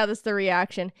 honestly, yeah, that's the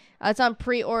reaction. It's on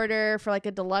pre-order for like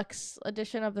a deluxe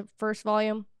edition of the first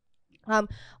volume. When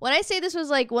I say this was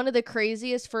like one of the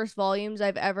craziest first volumes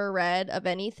I've ever read of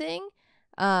anything,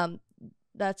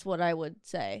 that's what I would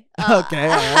say. Okay.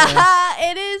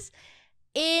 It is.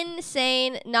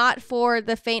 insane, not for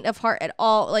the faint of heart at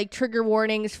all. Like trigger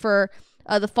warnings for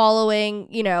the following,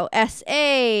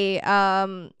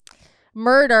 SA,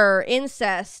 murder,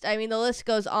 incest. I mean, the list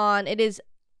goes on. It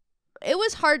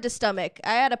was hard to stomach.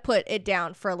 I had to put it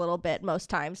down for a little bit most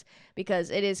times because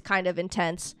it is kind of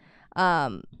intense.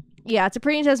 Yeah, it's a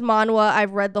pretty intense manhwa.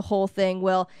 I've read the whole thing,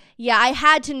 Will. Yeah, I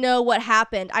had to know what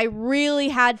happened. I really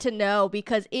had to know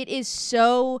because it is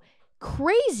so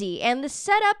crazy. And the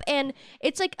setup, and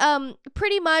it's like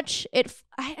pretty much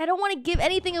I don't want to give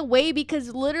anything away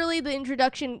because literally the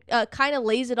introduction kind of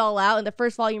lays it all out, and the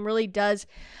first volume really does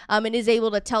and is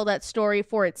able to tell that story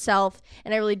for itself.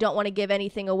 And I really don't want to give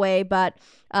anything away, but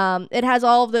it has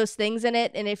all of those things in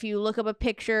it. And if you look up a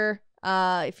picture,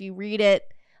 if you read it,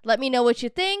 let me know what you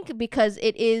think, because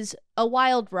it is a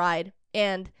wild ride,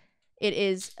 and it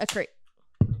is a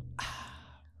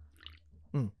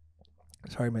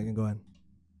Sorry, Megan, go ahead.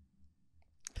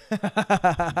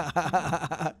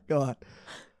 Go on.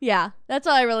 Yeah, that's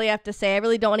all I really have to say. I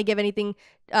really don't want to give anything,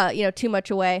 too much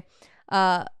away.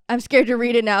 I'm scared to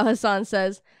read it now, Hassan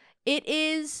says. It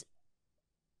is...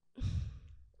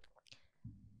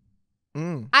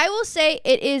 I will say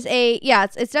it is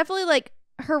it's definitely, like,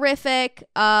 horrific.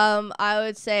 I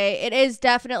would say it is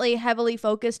definitely heavily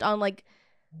focused on, like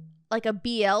a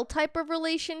BL type of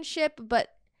relationship, but...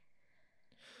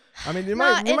 I mean, you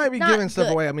might be giving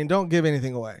stuff away. I mean, don't give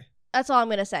anything away. That's all I'm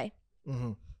going to say.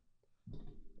 Mm-hmm.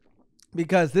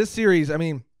 Because this series, I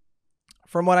mean,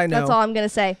 from what I know, that's all I'm going to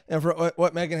say. And for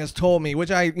what Megan has told me,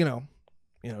 which I,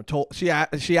 she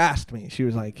asked me, she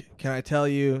was like, "Can I tell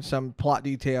you some plot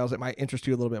details that might interest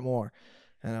you a little bit more?"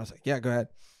 And I was like, "Yeah, go ahead."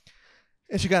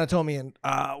 And she kind of told me, and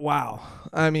wow,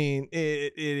 I mean,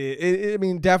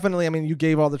 definitely. I mean, you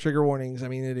gave all the trigger warnings. I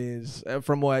mean, it is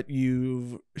from what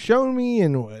you've shown me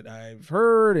and what I've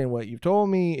heard and what you've told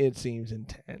me, it seems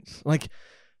intense. Like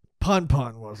Pun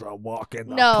was a walk in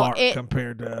the park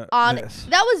compared to this.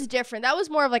 That was different. That was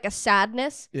more of like a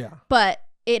sadness. Yeah, but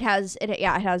it's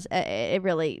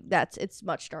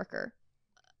much darker.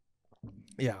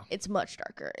 Yeah, it's much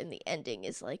darker, and the ending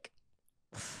is like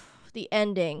the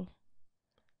ending.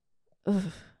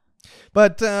 Ugh.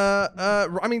 But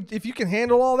I mean, if you can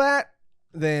handle all that,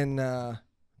 then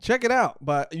check it out.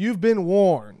 But you've been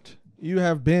warned. You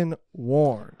have been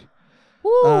warned.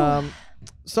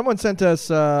 Someone sent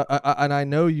us, and I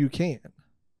know you can.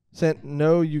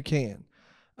 No, you can.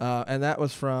 And that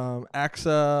was from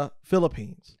AXA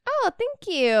Philippines. Oh,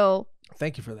 thank you.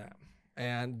 Thank you for that.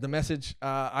 And the message,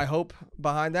 I hope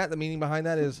behind that, the meaning behind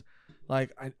that is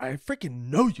like, I freaking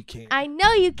know you can. I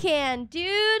know you can,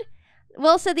 dude.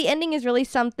 Will said the ending is really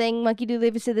something. Monkey Do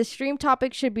Leave said the stream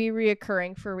topic should be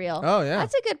reoccurring for real. Oh, yeah.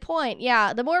 That's a good point.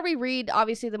 Yeah. The more we read,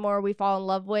 obviously, the more we fall in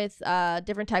love with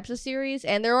different types of series.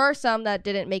 And there are some that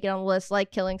didn't make it on the list, like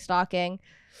Killing Stalking.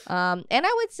 And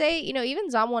I would say,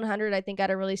 even Zom 100, I think, got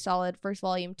a really solid first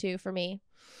volume, too, for me.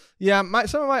 Yeah,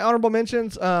 some of my honorable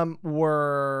mentions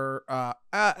were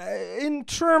in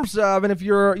terms of, and if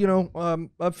you're,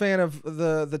 a fan of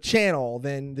the channel,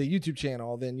 then the YouTube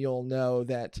channel, then you'll know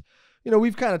that,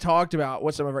 we've kind of talked about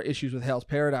what some of our issues with Hell's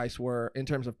Paradise were in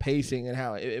terms of pacing and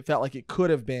how it felt like it could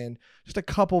have been just a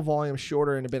couple volumes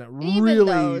shorter and have been even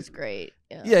though it was great.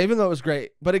 Yeah, even though it was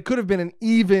great, but it could have been an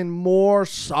even more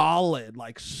solid,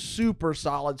 like super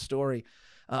solid story.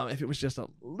 If it was just a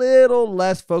little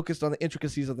less focused on the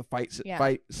intricacies of the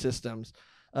fighting system.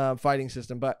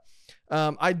 But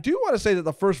I do want to say that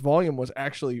the first volume was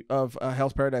actually of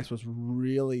Hell's Paradise was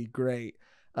really great,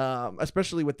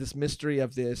 especially with this mystery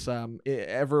of this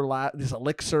this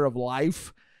elixir of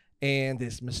life and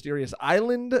this mysterious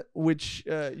island, which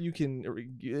you can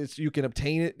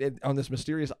obtain it on this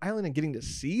mysterious island and getting to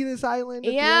see this island.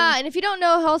 Yeah, and if you don't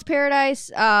know Hell's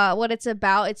Paradise, what it's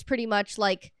about, it's pretty much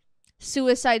like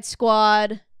Suicide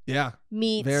Squad. Yeah.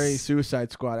 Meets very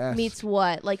Suicide Squad-esque. Meets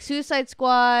what? Like Suicide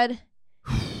Squad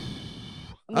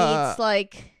meets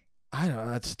like I don't know,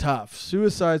 that's tough.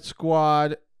 Suicide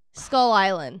Squad. Skull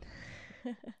Island.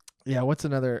 Yeah, what's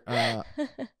another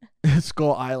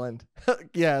Skull Island.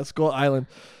 Yeah, Skull Island.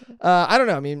 I don't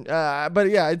know. I mean,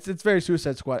 but yeah, it's very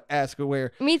Suicide Squad-esque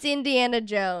where meets Indiana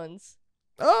Jones.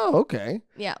 Oh, okay.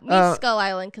 Yeah, meets Skull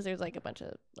Island because there's like a bunch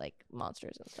of like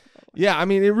monsters and stuff. Yeah, I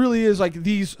mean, it really is like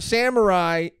these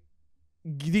samurai,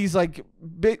 these like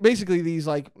basically these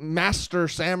like master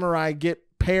samurai get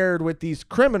paired with these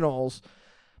criminals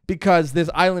because this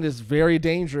island is very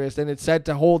dangerous and it's said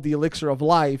to hold the elixir of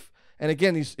life. And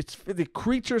again, it's the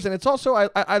creatures, and it's also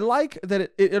I like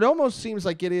that it almost seems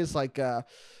like it is like the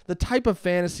type of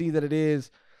fantasy that it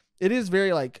is. It is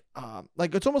very like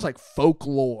it's almost like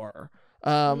folklore.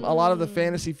 A lot of the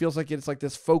fantasy feels like it's like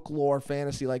this folklore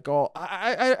fantasy. Like,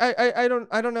 I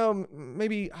don't know.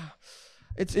 Maybe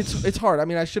it's hard. I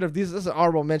mean, I should have. This is an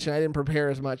honorable mention. I didn't prepare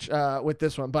as much with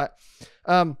this one, but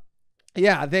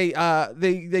yeah, they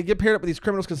get paired up with these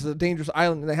criminals because it's a dangerous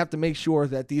island, and they have to make sure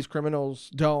that these criminals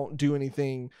don't do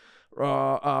anything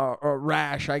or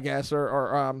rash, I guess,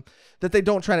 or that they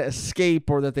don't try to escape,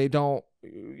 or that they don't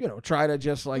try to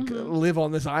just like live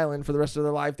on this island for the rest of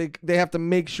their life. They have to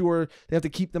make sure, they have to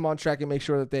keep them on track and make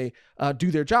sure that they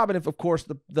do their job. And if, of course,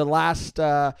 the last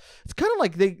it's kind of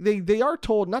like they are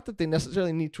told, not that they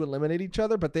necessarily need to eliminate each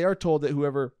other, but they are told that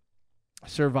whoever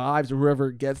survives or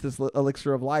whoever gets this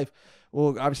elixir of life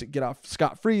will obviously get off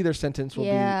scot-free. Their sentence will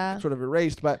be sort of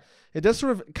erased, but it does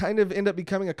sort of kind of end up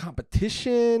becoming a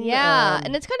competition. Yeah,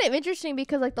 and it's kind of interesting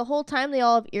because like the whole time they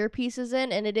all have earpieces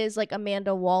in, and it is like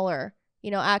Amanda Waller,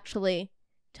 actually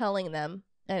telling them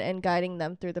and guiding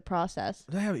them through the process.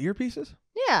 Do they have earpieces?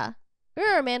 Yeah.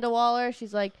 Remember Amanda Waller?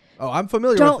 She's like, oh, I'm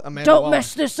familiar with Amanda Waller. Don't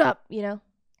mess this up,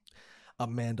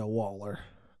 Amanda Waller.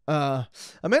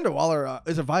 Amanda Waller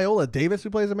is it Viola Davis who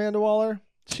plays Amanda Waller?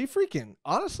 She freaking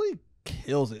honestly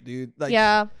kills it, dude. Like,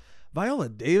 yeah. Viola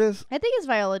Davis. I think it's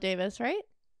Viola Davis, right?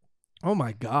 Oh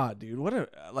my god, dude. What a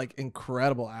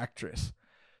incredible actress.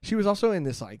 She was also in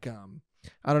this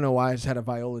I don't know why I just had a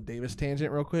Viola Davis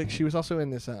tangent real quick. She was also in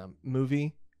this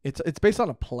movie. It's based on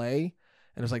a play,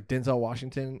 and it was like Denzel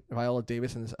Washington, Viola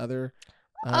Davis, and this other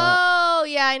oh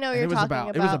yeah, I know what you're talking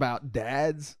about. It was about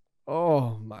dads.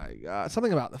 Oh my god.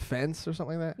 Something about the fence or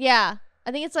something like that. Yeah. I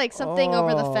think it's like something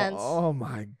over the fence. Oh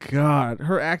my god.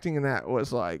 Her acting in that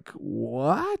was like,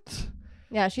 what?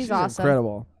 Yeah, she's awesome.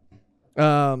 Incredible.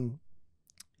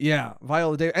 Yeah,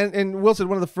 Viola Davis and Wilson,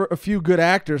 one of the a few good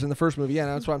actors in the first movie. Yeah,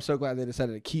 and that's why I'm so glad they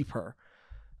decided to keep her.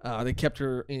 They kept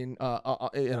her in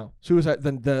Suicide,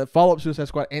 the follow-up Suicide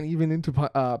Squad, and even into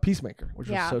Peacemaker, which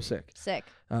was so sick. Sick.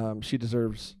 She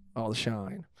deserves all the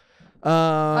shine.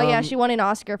 Oh yeah, she won an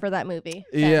Oscar for that movie.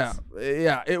 Yeah,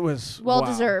 it was well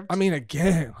deserved. I mean,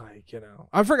 again,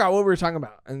 I forgot what we were talking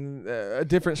about, and a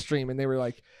different stream, and they were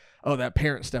like, "Oh, that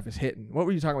parent stuff is hitting." What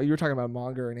were you talking about? You were talking about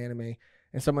manga and anime,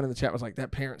 and someone in the chat was like,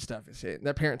 "That parent stuff is hitting.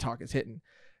 That parent talk is hitting."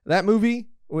 That movie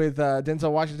with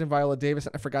Denzel Washington, Viola Davis,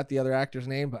 and I forgot the other actor's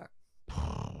name, but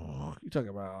you talk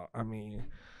about,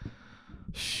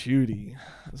 Shooty.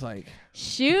 It's like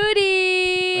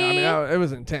Shooty. I mean, it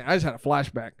was intense. I just had a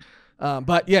flashback.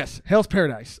 But yes, Hell's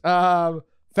Paradise.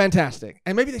 Fantastic.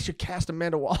 And maybe they should cast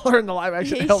Amanda Waller in the live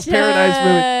action Hell's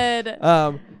Paradise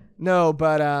movie. No,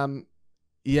 but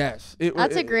yes.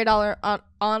 That's a great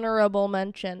honorable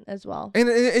mention as well. And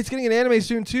it's getting an anime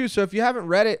soon too, so if you haven't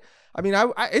read it, I mean,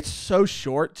 it's so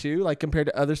short too, like compared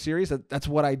to other series. That's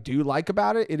what I do like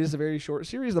about it. It is a very short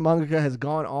series. The mangaka has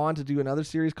gone on to do another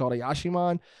series called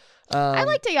Ayashimon. I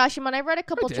liked Ayashimon. I've read a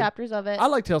couple chapters of it. I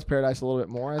liked Hell's Paradise a little bit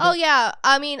more. Oh yeah,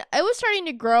 I mean, it was starting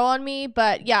to grow on me,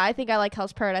 but yeah, I think I like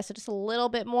Hell's Paradise just a little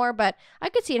bit more. But I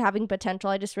could see it having potential.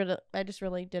 I just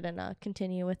really didn't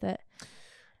continue with it.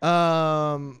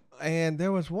 And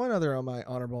there was one other on my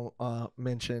honorable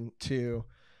mention too.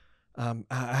 I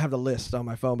have the list on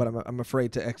my phone, but I'm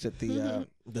afraid to exit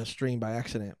the stream by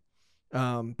accident.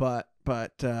 But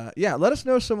yeah, let us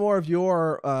know some more of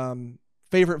your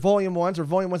favorite volume ones or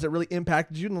volume ones that really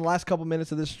impacted you in the last couple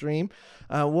minutes of this stream.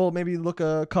 We'll maybe look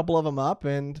a couple of them up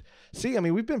and see. I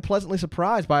mean, we've been pleasantly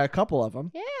surprised by a couple of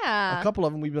them. Yeah, a couple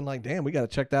of them we've been like, damn, we got to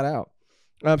check that out.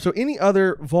 So any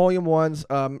other volume ones,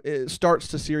 starts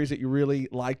to series that you really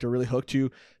liked or really hooked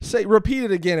you, repeat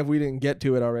it again if we didn't get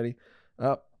to it already.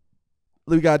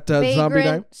 We got Zombie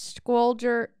Night.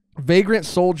 Vagrant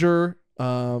Soldier.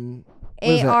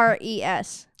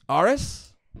 ARES. Aris?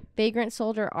 Vagrant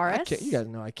Soldier RS. You guys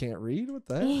know I can't read. What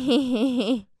the heck?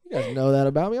 You guys know that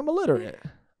about me. I'm illiterate.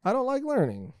 I don't like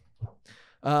learning.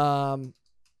 And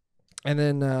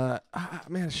then, man,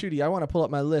 Shooty, I want to pull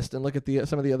up my list and look at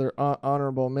some of the other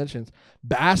honorable mentions.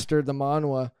 Bastard, the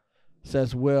manhwa,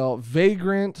 says Will.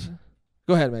 Vagrant.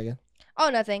 Go ahead, Megan. Oh,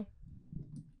 nothing.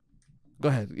 Go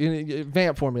ahead. You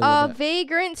vamp for me a little bit.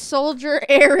 Vagrant Soldier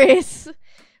Ares.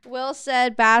 Will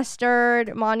said Bastard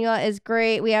manhwa is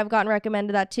great. We have gotten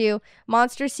recommended that too.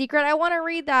 Monster Secret. I want to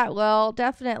read that, Will.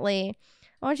 Definitely.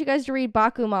 I want you guys to read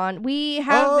Bakuman. We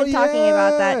have been talking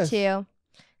about that too.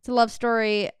 It's a love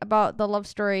story about the love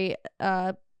story,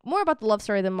 more about the love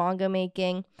story than manga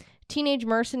making. Teenage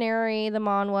Mercenary, the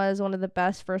manhwa, is one of the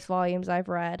best first volumes I've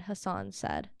read, Hassan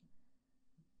said.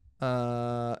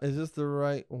 Is this the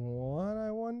right one, I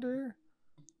wonder?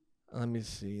 Let me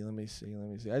see.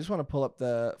 I just want to pull up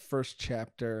the first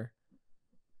chapter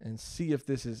and see if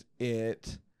this is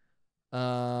it.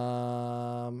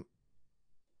 Oh,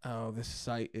 this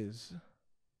site is...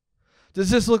 Does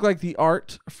this look like the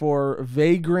art for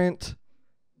Vagrant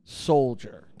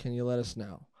Soldier? Can you let us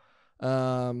know?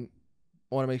 I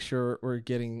want to make sure we're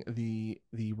getting the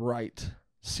right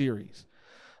series.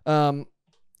 What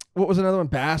was another one?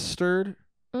 Bastard.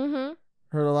 Mm-hmm.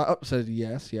 Heard a lot. Oh, said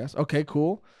yes. Okay,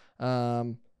 cool.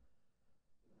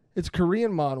 It's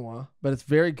Korean manhwa, but it's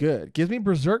very good. Gives me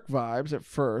Berserk vibes at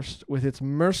first with its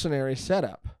mercenary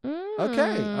setup.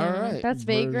 Okay, all right. That's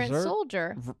Vagrant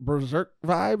Soldier. Berserk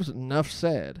vibes. Enough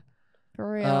said.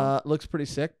 For real. Looks pretty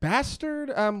sick.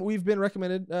 Bastard. We've been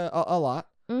recommended a lot.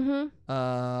 Mm-hmm.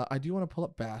 I do want to pull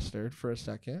up Bastard for a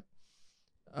second,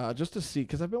 just to see,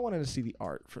 because I've been wanting to see the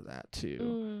art for that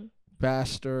too.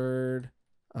 Bastard.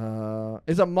 Is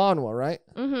a manhwa, right?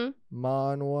 Mm-hmm.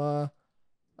 Manhwa.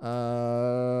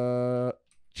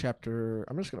 Chapter.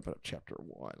 I'm just gonna put up chapter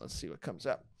 1. Let's see what comes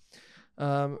up.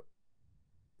 Mehgan,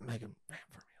 vamp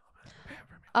for me a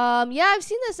little bit. Yeah, I've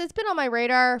seen this. It's been on my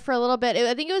radar for a little bit.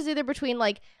 I think it was either between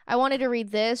like I wanted to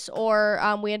read this or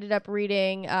we ended up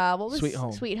reading what was Sweet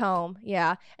Home. Sweet Home.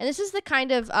 Yeah, and this is the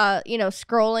kind of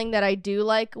scrolling that I do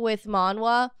like with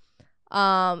manhwa.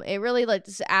 It really like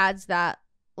just adds that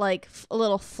like a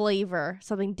little flavor,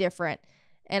 something different.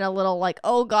 And a little like,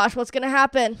 oh gosh, what's gonna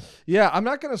happen? Yeah, I'm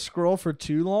not gonna scroll for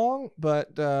too long,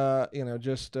 but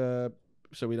just so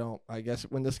we don't, I guess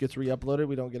when this gets re-uploaded,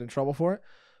 we don't get in trouble for it.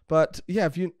 But yeah,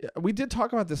 we did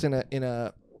talk about this towards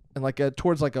the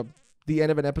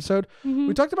end of an episode. Mm-hmm.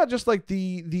 We talked about just like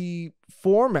the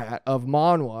format of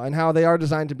manhwa and how they are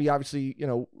designed to be obviously,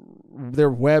 they're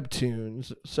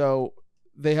webtoons, so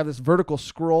they have this vertical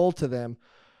scroll to them,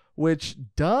 which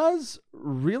does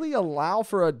really allow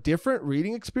for a different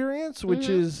reading experience, which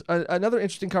is another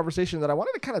interesting conversation that I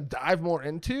wanted to kind of dive more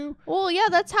into. Well, yeah,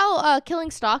 that's how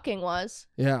Killing Stalking was.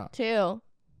 Yeah. Too.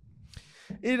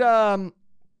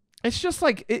 It's just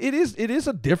like it is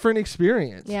a different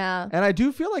experience. Yeah. And I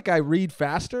do feel like I read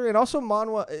faster, and also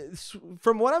manhwa,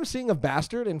 from what I'm seeing of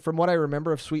Bastard and from what I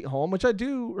remember of Sweet Home, which I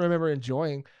do remember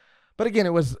enjoying, but again,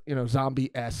 it was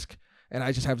zombie-esque, and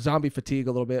I just have zombie fatigue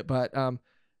a little bit, but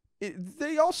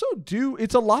they also do,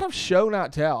 it's a lot of show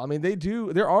not tell. I mean,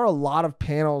 there are a lot of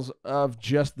panels of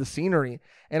just the scenery.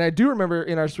 And I do remember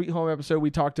in our Sweet Home episode, we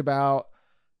talked about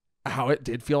how it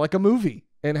did feel like a movie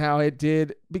and how it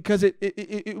did, because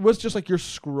it was just like you're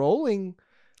scrolling.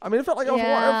 I mean, it felt like I was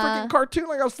watching a freaking cartoon,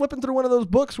 like I was flipping through one of those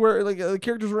books where like the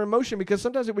characters were in motion, because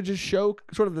sometimes it would just show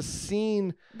sort of the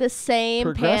scene. The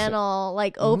same panel,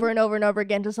 like over and over and over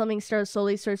again, until something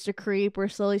slowly starts to creep or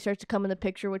slowly starts to come in the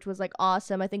picture, which was like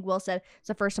awesome. I think Will said it's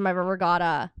the first time I've ever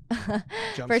got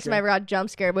jump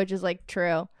scared, which is like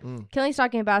true. Killing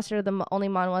Stalking and Bastard are the only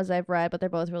manhwas I've read, but they're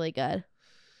both really good.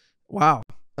 Wow.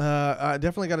 I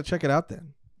definitely got to check it out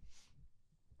then.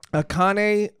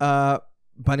 Akane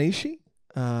Banishi.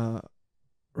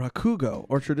 Rakugo,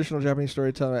 or traditional Japanese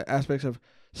storytelling aspects of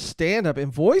stand-up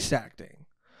and voice acting.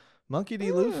 Monkey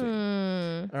D.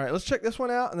 Luffy. All right, let's check this one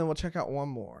out, and then we'll check out one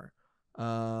more.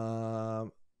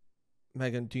 Mehgan,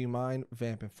 do you mind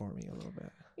vamping for me a little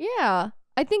bit? Yeah.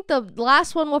 I think the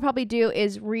last one we'll probably do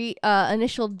is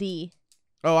Initial D.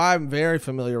 Oh, I'm very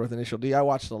familiar with Initial D. I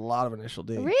watched a lot of Initial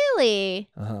D. Really?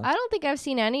 Uh-huh. I don't think I've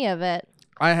seen any of it.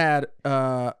 I had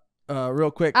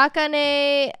real quick.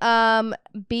 Akane,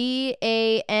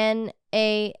 Banashi.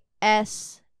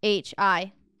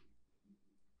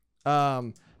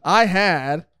 I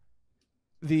had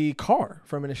the car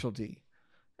from Initial D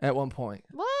at one point.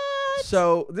 What?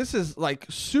 So this is like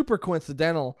super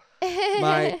coincidental.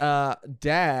 My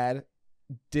dad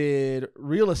did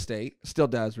real estate, still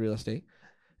does real estate,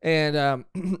 and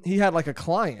he had like a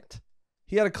client.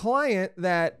 He had a client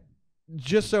that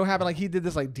just so happened, like he did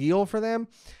this like deal for them.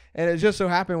 And it just so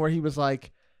happened where he was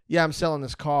like, yeah, I'm selling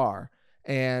this car,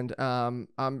 and I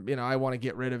want to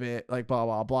get rid of it, like blah,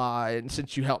 blah, blah. And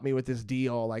since you helped me with this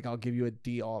deal, like I'll give you a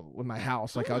deal with my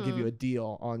house. Like I'll give you a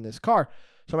deal on this car.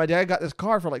 So my dad got this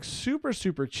car for like super,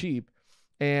 super cheap.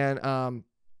 And, I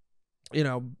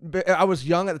was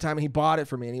young at the time, and he bought it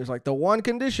for me. And he was like, the one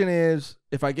condition is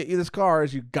if I get you this car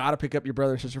is you got to pick up your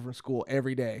brother and sister from school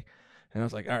every day. And I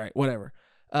was like, all right, whatever.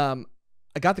 I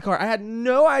got the car. I had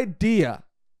no idea.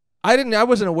 I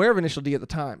wasn't aware of Initial D at the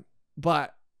time,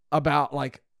 but about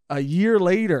like a year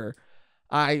later,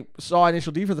 I saw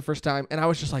Initial D for the first time, and I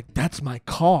was just like, that's my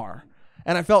car.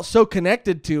 And I felt so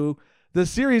connected to the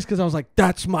series because I was like,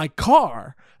 that's my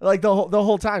car, like the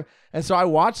whole time. And so I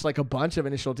watched like a bunch of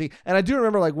Initial D, and I do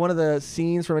remember like one of the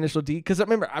scenes from Initial D, because I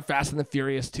remember Fast and the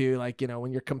Furious too, like,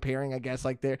 when you're comparing, I guess,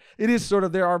 like there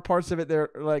are parts of it that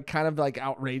are like kind of like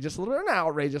outrageous, a little bit not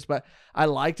outrageous, but I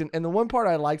liked, and the one part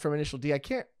I liked from Initial D, I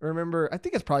can't remember, I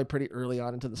think it's probably pretty early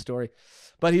on into the story,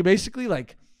 but he basically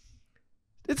like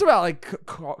It's about like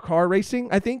car racing.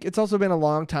 I think it's also been a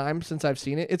long time since I've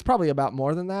seen it. It's probably about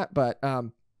more than that, but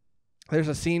there's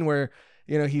a scene where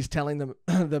he's telling them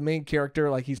the main character,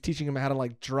 like he's teaching him how to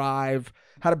like drive,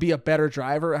 how to be a better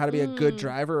driver, how to be a good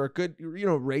driver or a good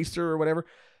racer or whatever.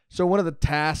 So one of the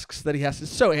tasks that he has is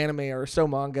so anime or so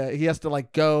manga. He has to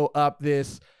like go up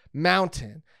this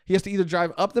mountain. He has to either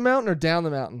drive up the mountain or down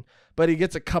the mountain. But he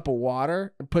gets a cup of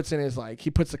water and puts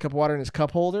the cup of water in his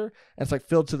cup holder, and it's like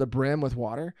filled to the brim with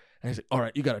water. And he's like, all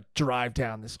right, you got to drive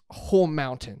down this whole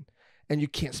mountain and you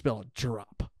can't spill a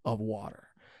drop of water.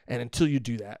 And until you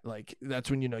do that, like that's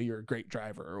when you're a great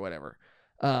driver or whatever.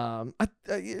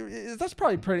 That's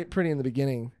probably pretty in the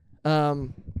beginning.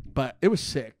 But it was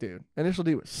sick, dude. Initial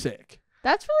D was sick.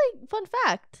 That's really fun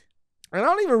fact. And I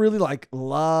don't even really like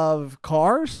love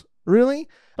cars, really.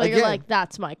 But you're like,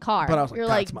 that's my car. But I was like,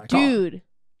 that's my car. Dude,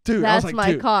 that's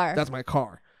my car. That's my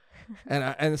car.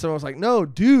 And someone was like, no,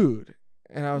 dude.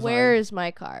 And I was where's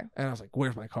my car? And I was like,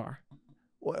 where's my car?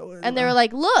 And they were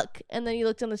like, look. And then you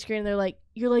looked on the screen and they're like,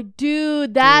 you're like,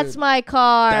 dude, that's my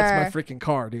car. That's my freaking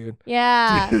car, dude.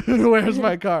 Yeah. Dude, where's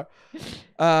my car?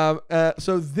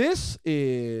 So this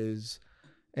is,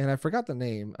 and I forgot the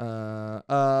name,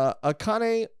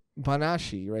 Akane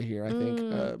Banashi right here, I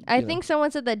think. I think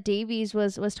someone said that Davies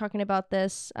was talking about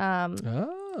this.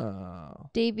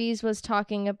 Davies was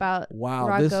talking about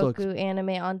Ragoku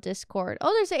anime on Discord.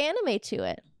 Oh, there's an anime to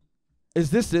it.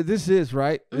 Is this it? This is,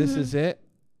 right? Mm-hmm. This is it?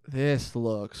 This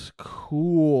looks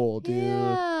cool, dude.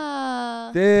 Yeah.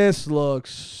 This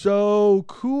looks so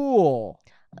cool.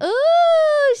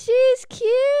 Ooh, she's cute.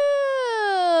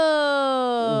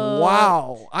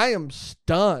 Wow. I am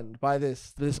stunned by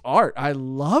this art. I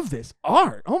love this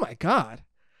art. Oh my God.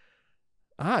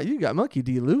 You got Monkey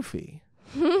D. Luffy.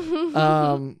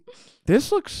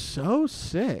 This looks so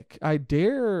sick. I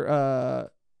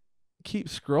dare keep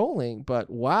scrolling,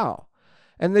 but wow.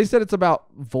 And they said it's about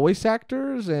voice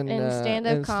actors and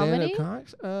stand-up comedy.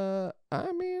 I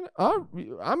mean,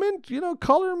 I'm in.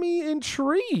 Color me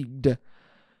intrigued.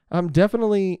 I'm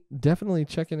definitely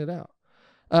checking it out.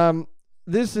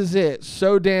 This is it.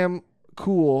 So damn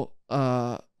cool.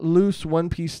 Loose One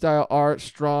Piece style art,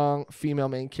 strong female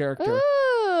main character.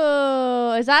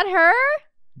 Ooh, is that her?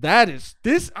 That is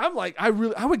this. I'm like, I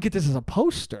would get this as a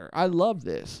poster. I love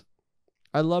this.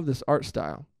 I love this art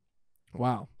style.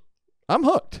 Wow. I'm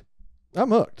hooked.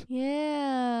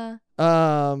 Yeah.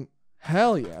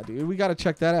 Hell yeah, dude. We got to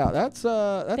check that out. That's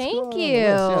thank you.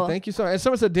 Yeah, thank you so much. And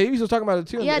someone said Davies was talking about it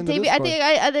too. Yeah, Davies.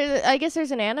 I guess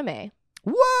there's an anime.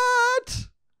 What?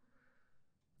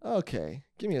 Okay.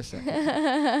 Give me a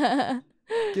second.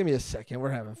 Give me a second.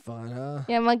 We're having fun, huh?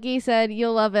 Yeah, Monkey said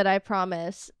you'll love it, I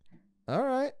promise. All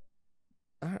right.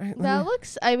 It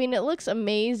looks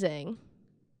amazing.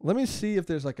 Let me see if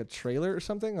there's like a trailer or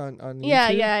something on YouTube.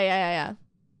 Yeah.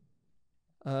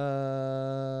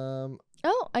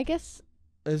 Oh, I guess.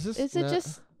 Is it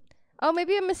just? Oh,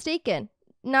 maybe I'm mistaken.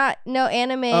 No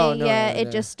anime yet.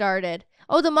 It just started.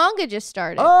 Oh, the manga just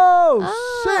started. Oh,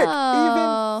 sick!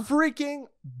 Even freaking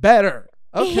better.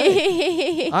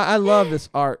 Okay. I love this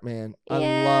art, man. I love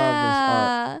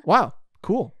this art. Wow,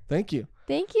 cool. Thank you.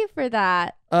 Thank you for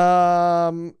that. You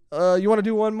want to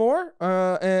do one more?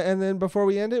 And then before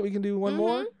we end it, we can do one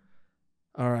more.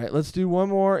 All right, let's do one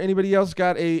more. Anybody else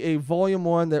got a volume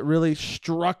 1 that really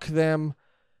struck them,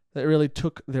 that really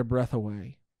took their breath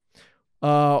away?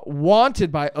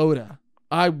 Wanted by Oda.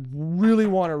 I really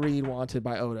want to read Wanted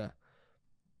by Oda.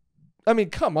 I mean,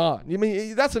 come on. I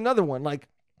mean, that's another one. Like,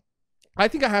 I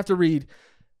think I have to read,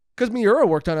 because Miura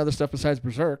worked on other stuff besides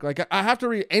Berserk. Like, I have to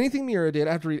read anything Miura did.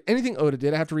 I have to read anything Oda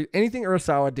did. I have to read anything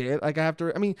Urasawa did. Like, I have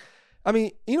to, I mean,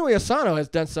 Inoue Asano has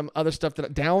done some other stuff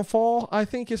that Downfall, I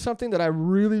think, is something that I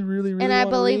really, really, really and I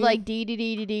believe read. Like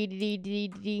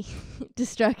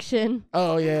Destruction.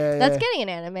 Oh yeah, that's getting an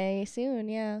anime soon.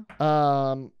 Yeah.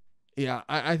 Yeah,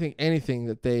 I think anything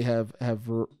that they have.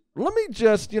 Let me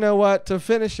just, to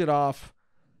finish it off.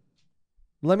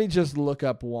 Let me just look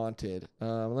up Wanted.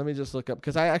 Let me just look up,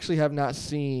 because I actually have not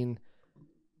seen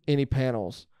any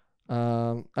panels.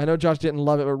 I know Josh didn't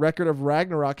love it, but Record of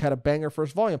Ragnarok had a banger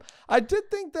first volume. I did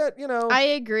think that, I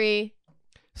agree.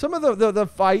 Some of the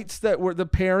fights that were the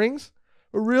pairings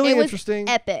were really interesting.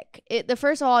 Epic. The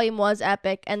first volume was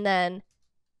epic, and then,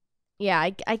 yeah,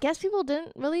 I guess people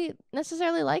didn't really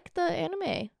necessarily like the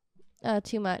anime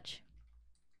too much.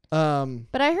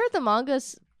 But I heard the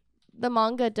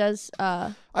manga does.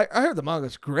 I heard the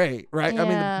manga's great, right? Yeah.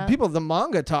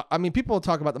 I mean, people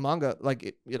talk about the manga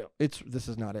like this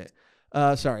is not it.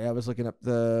 Sorry, I was looking up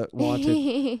the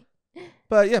Wanted.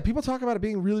 But yeah, people talk about it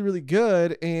being really, really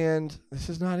good, and this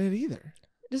is not it either.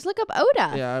 Just look up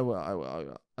Oda. Yeah, I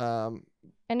will.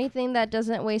 Anything that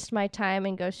doesn't waste my time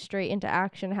and goes straight into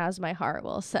action has my heart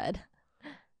well said.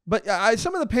 But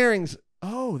some of the pairings.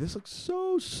 Oh, this looks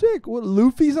so sick. What,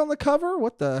 Luffy's on the cover?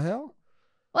 What the hell?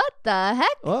 What the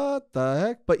heck? What the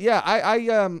heck? But yeah,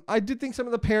 I did think some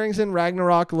of the pairings in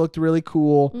Ragnarok looked really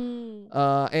cool.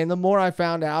 And the more I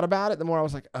found out about it, the more I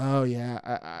was like, oh yeah,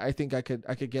 I think I could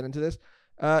get into this.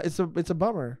 It's a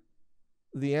bummer.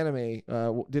 The anime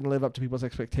didn't live up to people's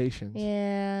expectations.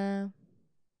 Yeah.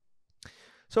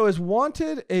 So is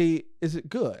it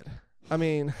good? I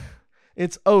mean,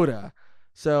 it's Oda,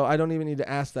 so I don't even need to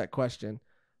ask that question.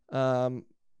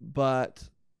 But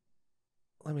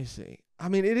let me see. I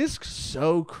mean, it is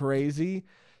so crazy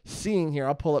seeing here.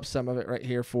 I'll pull up some of it right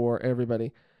here for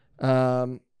everybody.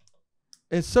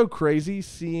 It's so crazy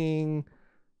seeing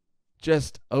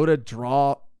just Oda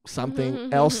draw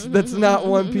something else that's not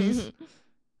One Piece.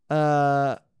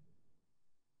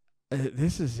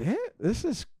 This is it. This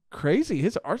is crazy.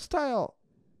 His art style.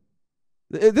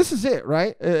 This is it,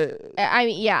 right? I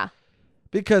mean, yeah.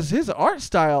 Because his art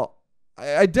style,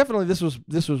 I definitely this was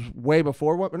way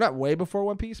before not way before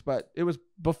One Piece, but it was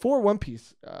before One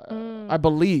Piece, I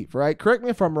believe, right? Correct me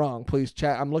if I'm wrong, please,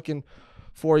 chat. I'm looking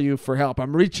for you for help.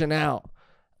 I'm reaching out.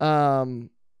 But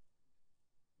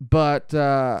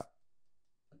yeah,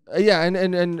 and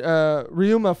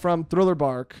Ryuma from Thriller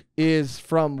Bark is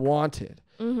from Wanted.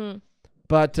 Mm-hmm.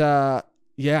 But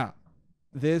yeah,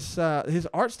 this his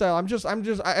art style. I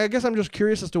guess I'm just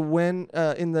curious as to when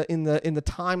in the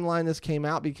timeline this came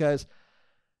out, because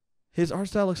his art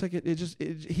style looks like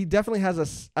he definitely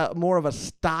has a more of a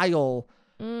style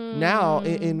now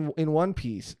in One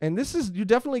Piece, and you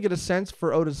definitely get a sense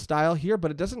for Oda's style here,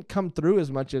 but it doesn't come through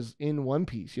as much as in One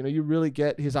Piece. You know, you really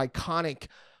get his iconic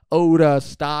Oda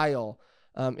style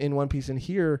in One Piece, and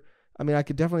here, I mean, I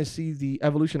could definitely see the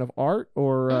evolution of art,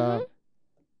 or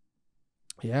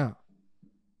yeah,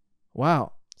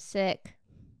 wow, sick.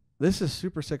 This is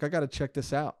super sick. I got to check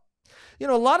this out. You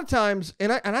know, a lot of times,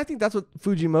 and I think that's what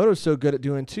Fujimoto is so good at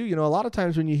doing too. You know, a lot of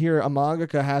times when you hear a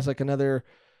mangaka has like another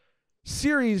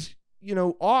series, you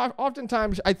know,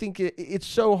 oftentimes I think it's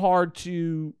so hard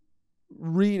to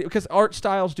read, because art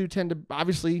styles do tend to,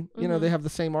 obviously, you know, they have the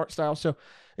same art style. So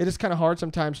it is kind of hard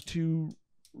sometimes to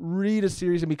read a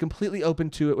series and be completely open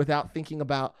to it without thinking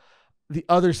about the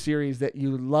other series that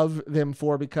you love them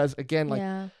for, because again,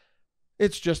 like,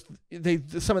 it's just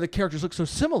some of the characters look so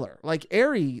similar. Like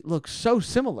Eri looks so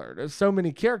similar. There's so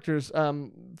many characters.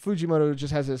 Fujimoto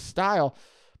just has his style,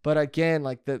 but again,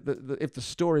 like if the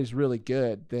story's really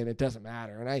good, then it doesn't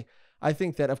matter. And I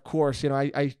think that, of course, you know,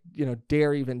 I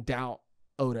dare even doubt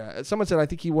Oda. Someone said I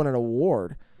think he won an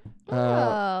award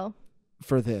for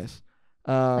this.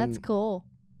 That's cool.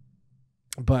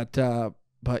 But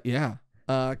yeah,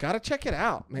 gotta check it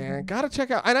out, man. Gotta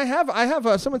check out. And I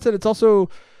have someone said it's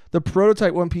also the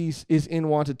prototype One Piece is in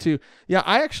Wanted too. Yeah,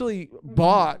 I actually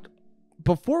bought,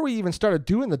 before we even started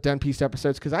doing the One Piece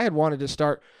episodes, because I had wanted to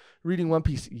start reading One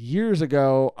Piece years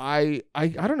ago. I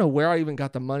don't know where I even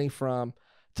got the money from.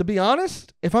 To be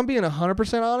honest, if I'm being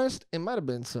 100% honest, it might have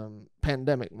been some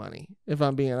pandemic money, if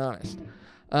I'm being honest.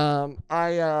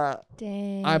 I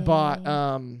bought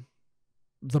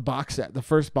the box set, the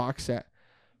first box set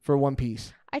for One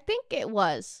Piece. I think it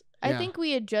was. I think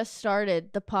we had just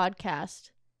started the podcast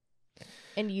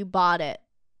and you bought it.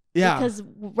 Yeah. Because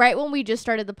right when we just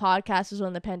started the podcast was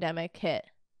when the pandemic hit.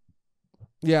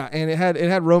 Yeah, and it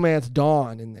had Romance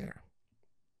Dawn in there,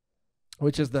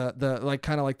 which is the like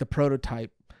kind of like the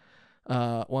prototype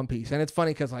One Piece. And it's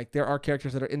funny because like there are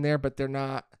characters that are in there, but they're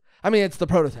not. I mean, it's the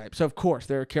prototype, so of course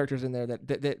there are characters in there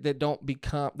that don't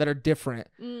become, that are different.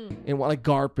 And like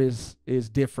Garp is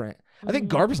different. I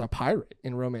think Garp is a pirate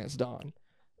in Romance Dawn,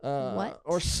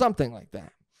 or something like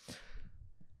that.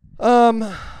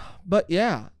 But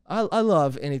yeah, I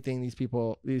love anything these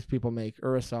people make.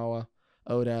 Urasawa,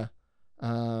 Oda,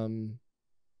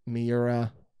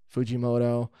 Miura,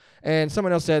 Fujimoto, and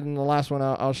someone else said, and the last one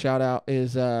I'll shout out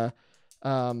is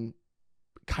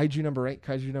Kaiju number 8.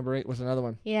 Kaiju number 8 was another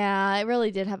one. Yeah, it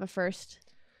really did have a first.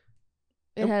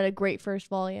 It had a great first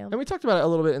volume. And we talked about it a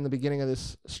little bit in the beginning of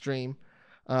this stream,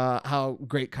 how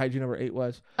great Kaiju number 8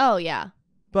 was. Oh yeah.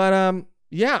 But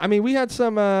yeah, I mean, we had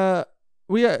some.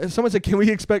 Someone said, "Can we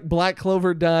expect Black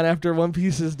Clover done after One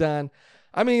Piece is done?"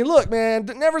 I mean, look, man,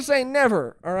 never say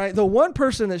never. All right, the one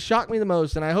person that shocked me the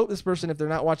most, and I hope this person, if they're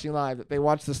not watching live, that they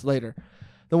watch this later.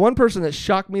 The one person that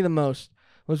shocked me the most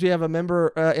was we have a member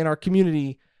in our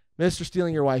community, Mr.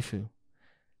 Stealing Your Waifu.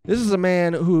 This is a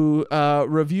man who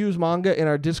reviews manga in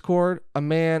our Discord, a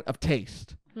man of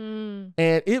taste. Mm.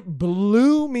 And it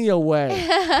blew me away.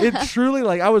 It truly,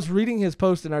 like, I was reading his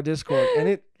post in our Discord, and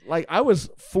it, like, I was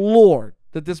floored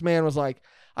that this man was like,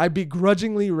 I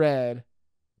begrudgingly read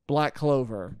Black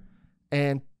Clover,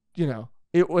 and, you know,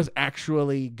 it was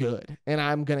actually good, and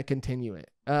I'm going to continue it.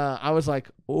 I was like,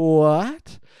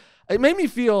 what? It made me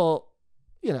feel,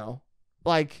 you know,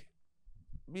 like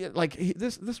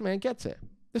this man gets it.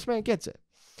 This man gets it.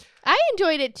 I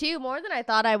enjoyed it too, more than I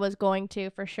thought I was going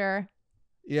to, for sure.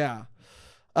 Yeah.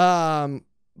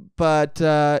 But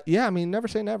yeah, I mean, never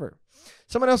say never.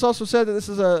 Someone else also said that this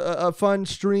is a fun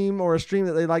stream, or a stream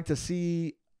that they'd like to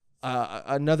see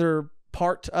another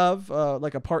part of,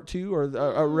 like a part 2 or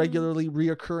a regularly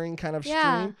reoccurring kind of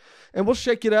stream. And we'll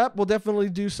shake it up. We'll definitely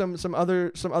do some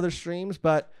other streams,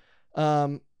 but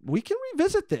we can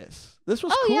revisit this. This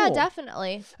was cool. Yeah,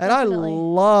 definitely. And definitely. I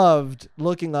loved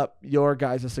looking up your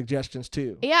guys' suggestions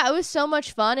too. Yeah, it was so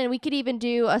much fun, and we could even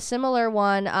do a similar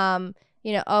one.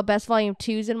 You know, best volume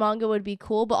 2s in manga would be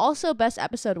cool, but also best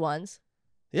episode 1s.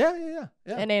 Yeah.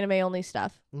 And anime only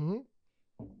stuff.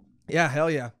 Mm-hmm. Yeah, hell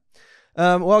yeah.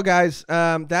 Well, guys,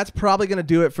 that's probably going to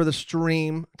do it for the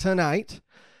stream tonight.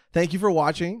 Thank you for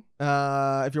watching.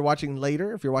 If you're watching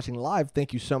later, if you're watching live,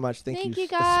 thank you so much. Thank you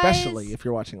guys. Especially if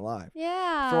you're watching live.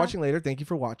 Yeah. If you're watching later, thank you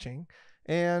for watching.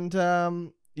 And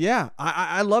yeah,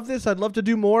 I love this. I'd love to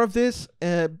do more of this.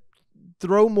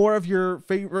 Throw more of your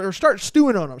favorite, or start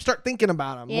stewing on them. Start thinking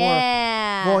about them.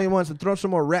 Yeah. More volume 1s, and throw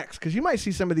some more recs, because you might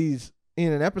see some of these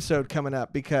in an episode coming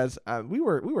up, because we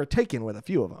were taken with a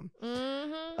few of them.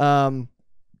 Mm-hmm.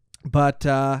 But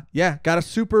yeah, got a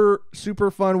super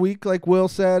fun week, like Will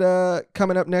said,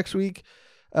 coming up next week.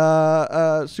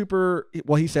 Well,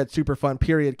 he said super fun,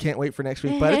 period. Can't wait for next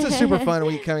week, but it's a super fun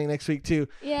week coming next week too.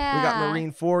 Yeah. We got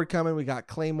Marine Ford coming, we got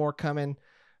Claymore coming.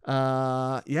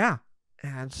 Yeah.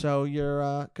 And so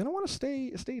you're gonna want to stay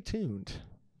tuned.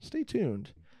 Stay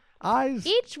tuned. Eyes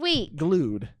each week.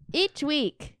 Glued. Each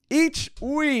week. You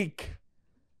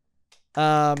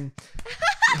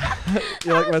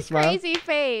like my smile? Crazy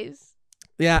face.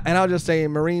 Yeah, and I'll just say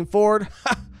Marine Ford.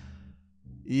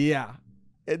 Yeah,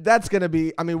 that's gonna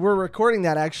be. I mean, we're recording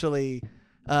that actually.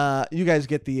 You guys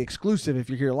get the exclusive if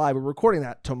you're here live. We're recording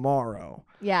that tomorrow.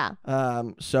 Yeah.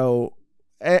 So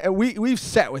we've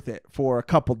sat with it for a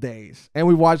couple days, and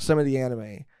we watched some of the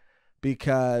anime,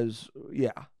 because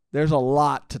there's a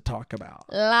lot to talk about.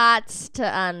 Lots to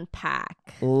unpack.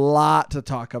 But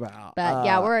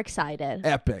yeah, we're excited.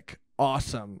 Epic.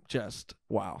 Awesome. Just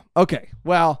wow. Okay.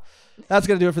 Well, that's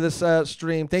going to do it for this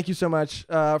stream. Thank you so much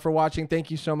for watching.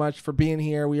 Thank you so much for being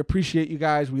here. We appreciate you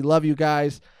guys. We love you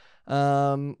guys.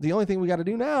 The only thing we got to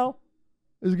do now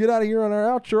is get out of here on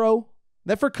our outro.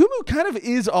 That for Kumu kind of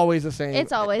is always the same.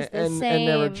 It's always the same. And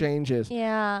never changes.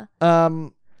 Yeah.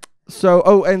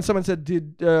 So, and someone said,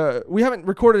 we haven't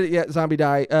recorded it yet, Zombie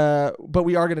Die, but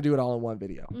we are going to do it all in one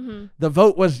video. Mm-hmm. The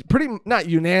vote was not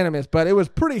unanimous, but it was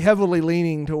pretty heavily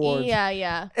leaning towards.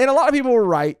 Yeah. And a lot of people were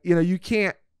right. You know, you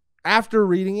can't, after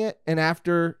reading it and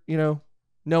after, you know,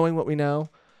 knowing what we know,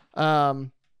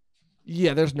 there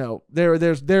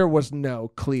was no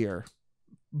clear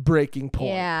breaking point.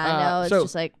 Yeah, no, it's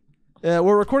just like.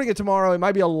 We're recording it tomorrow. It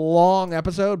might be a long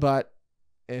episode, but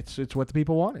it's what the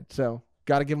people wanted. So.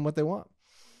 Got to give them what they want.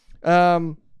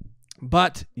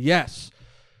 But yes,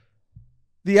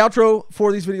 the outro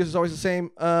for these videos is always the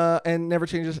same and never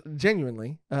changes,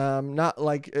 genuinely. Not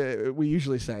like we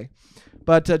usually say.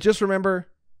 But just remember,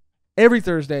 every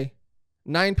Thursday,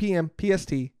 9 p.m.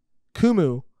 PST,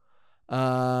 Kumu.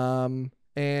 And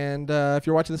if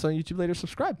you're watching this on YouTube later,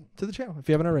 subscribe to the channel if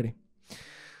you haven't already.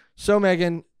 So,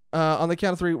 Megan, on the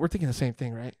count of 3, we're thinking the same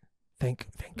thing, right? Thank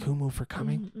Kumu for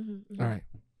coming. Mm-hmm. All right.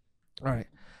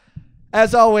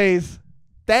 As always,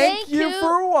 thank you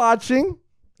for watching.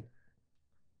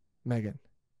 Megan,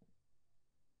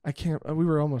 I can't. We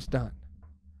were almost done.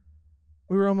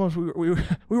 We were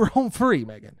home free,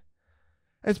 Megan.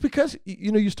 It's because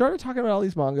you started talking about all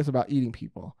these mangas about eating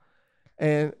people,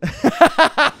 and all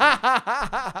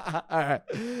right.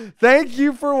 Thank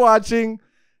you for watching.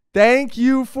 Thank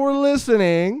you for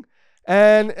listening,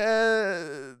 and.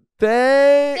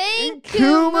 Thank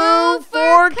Kumu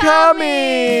for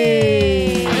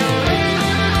coming.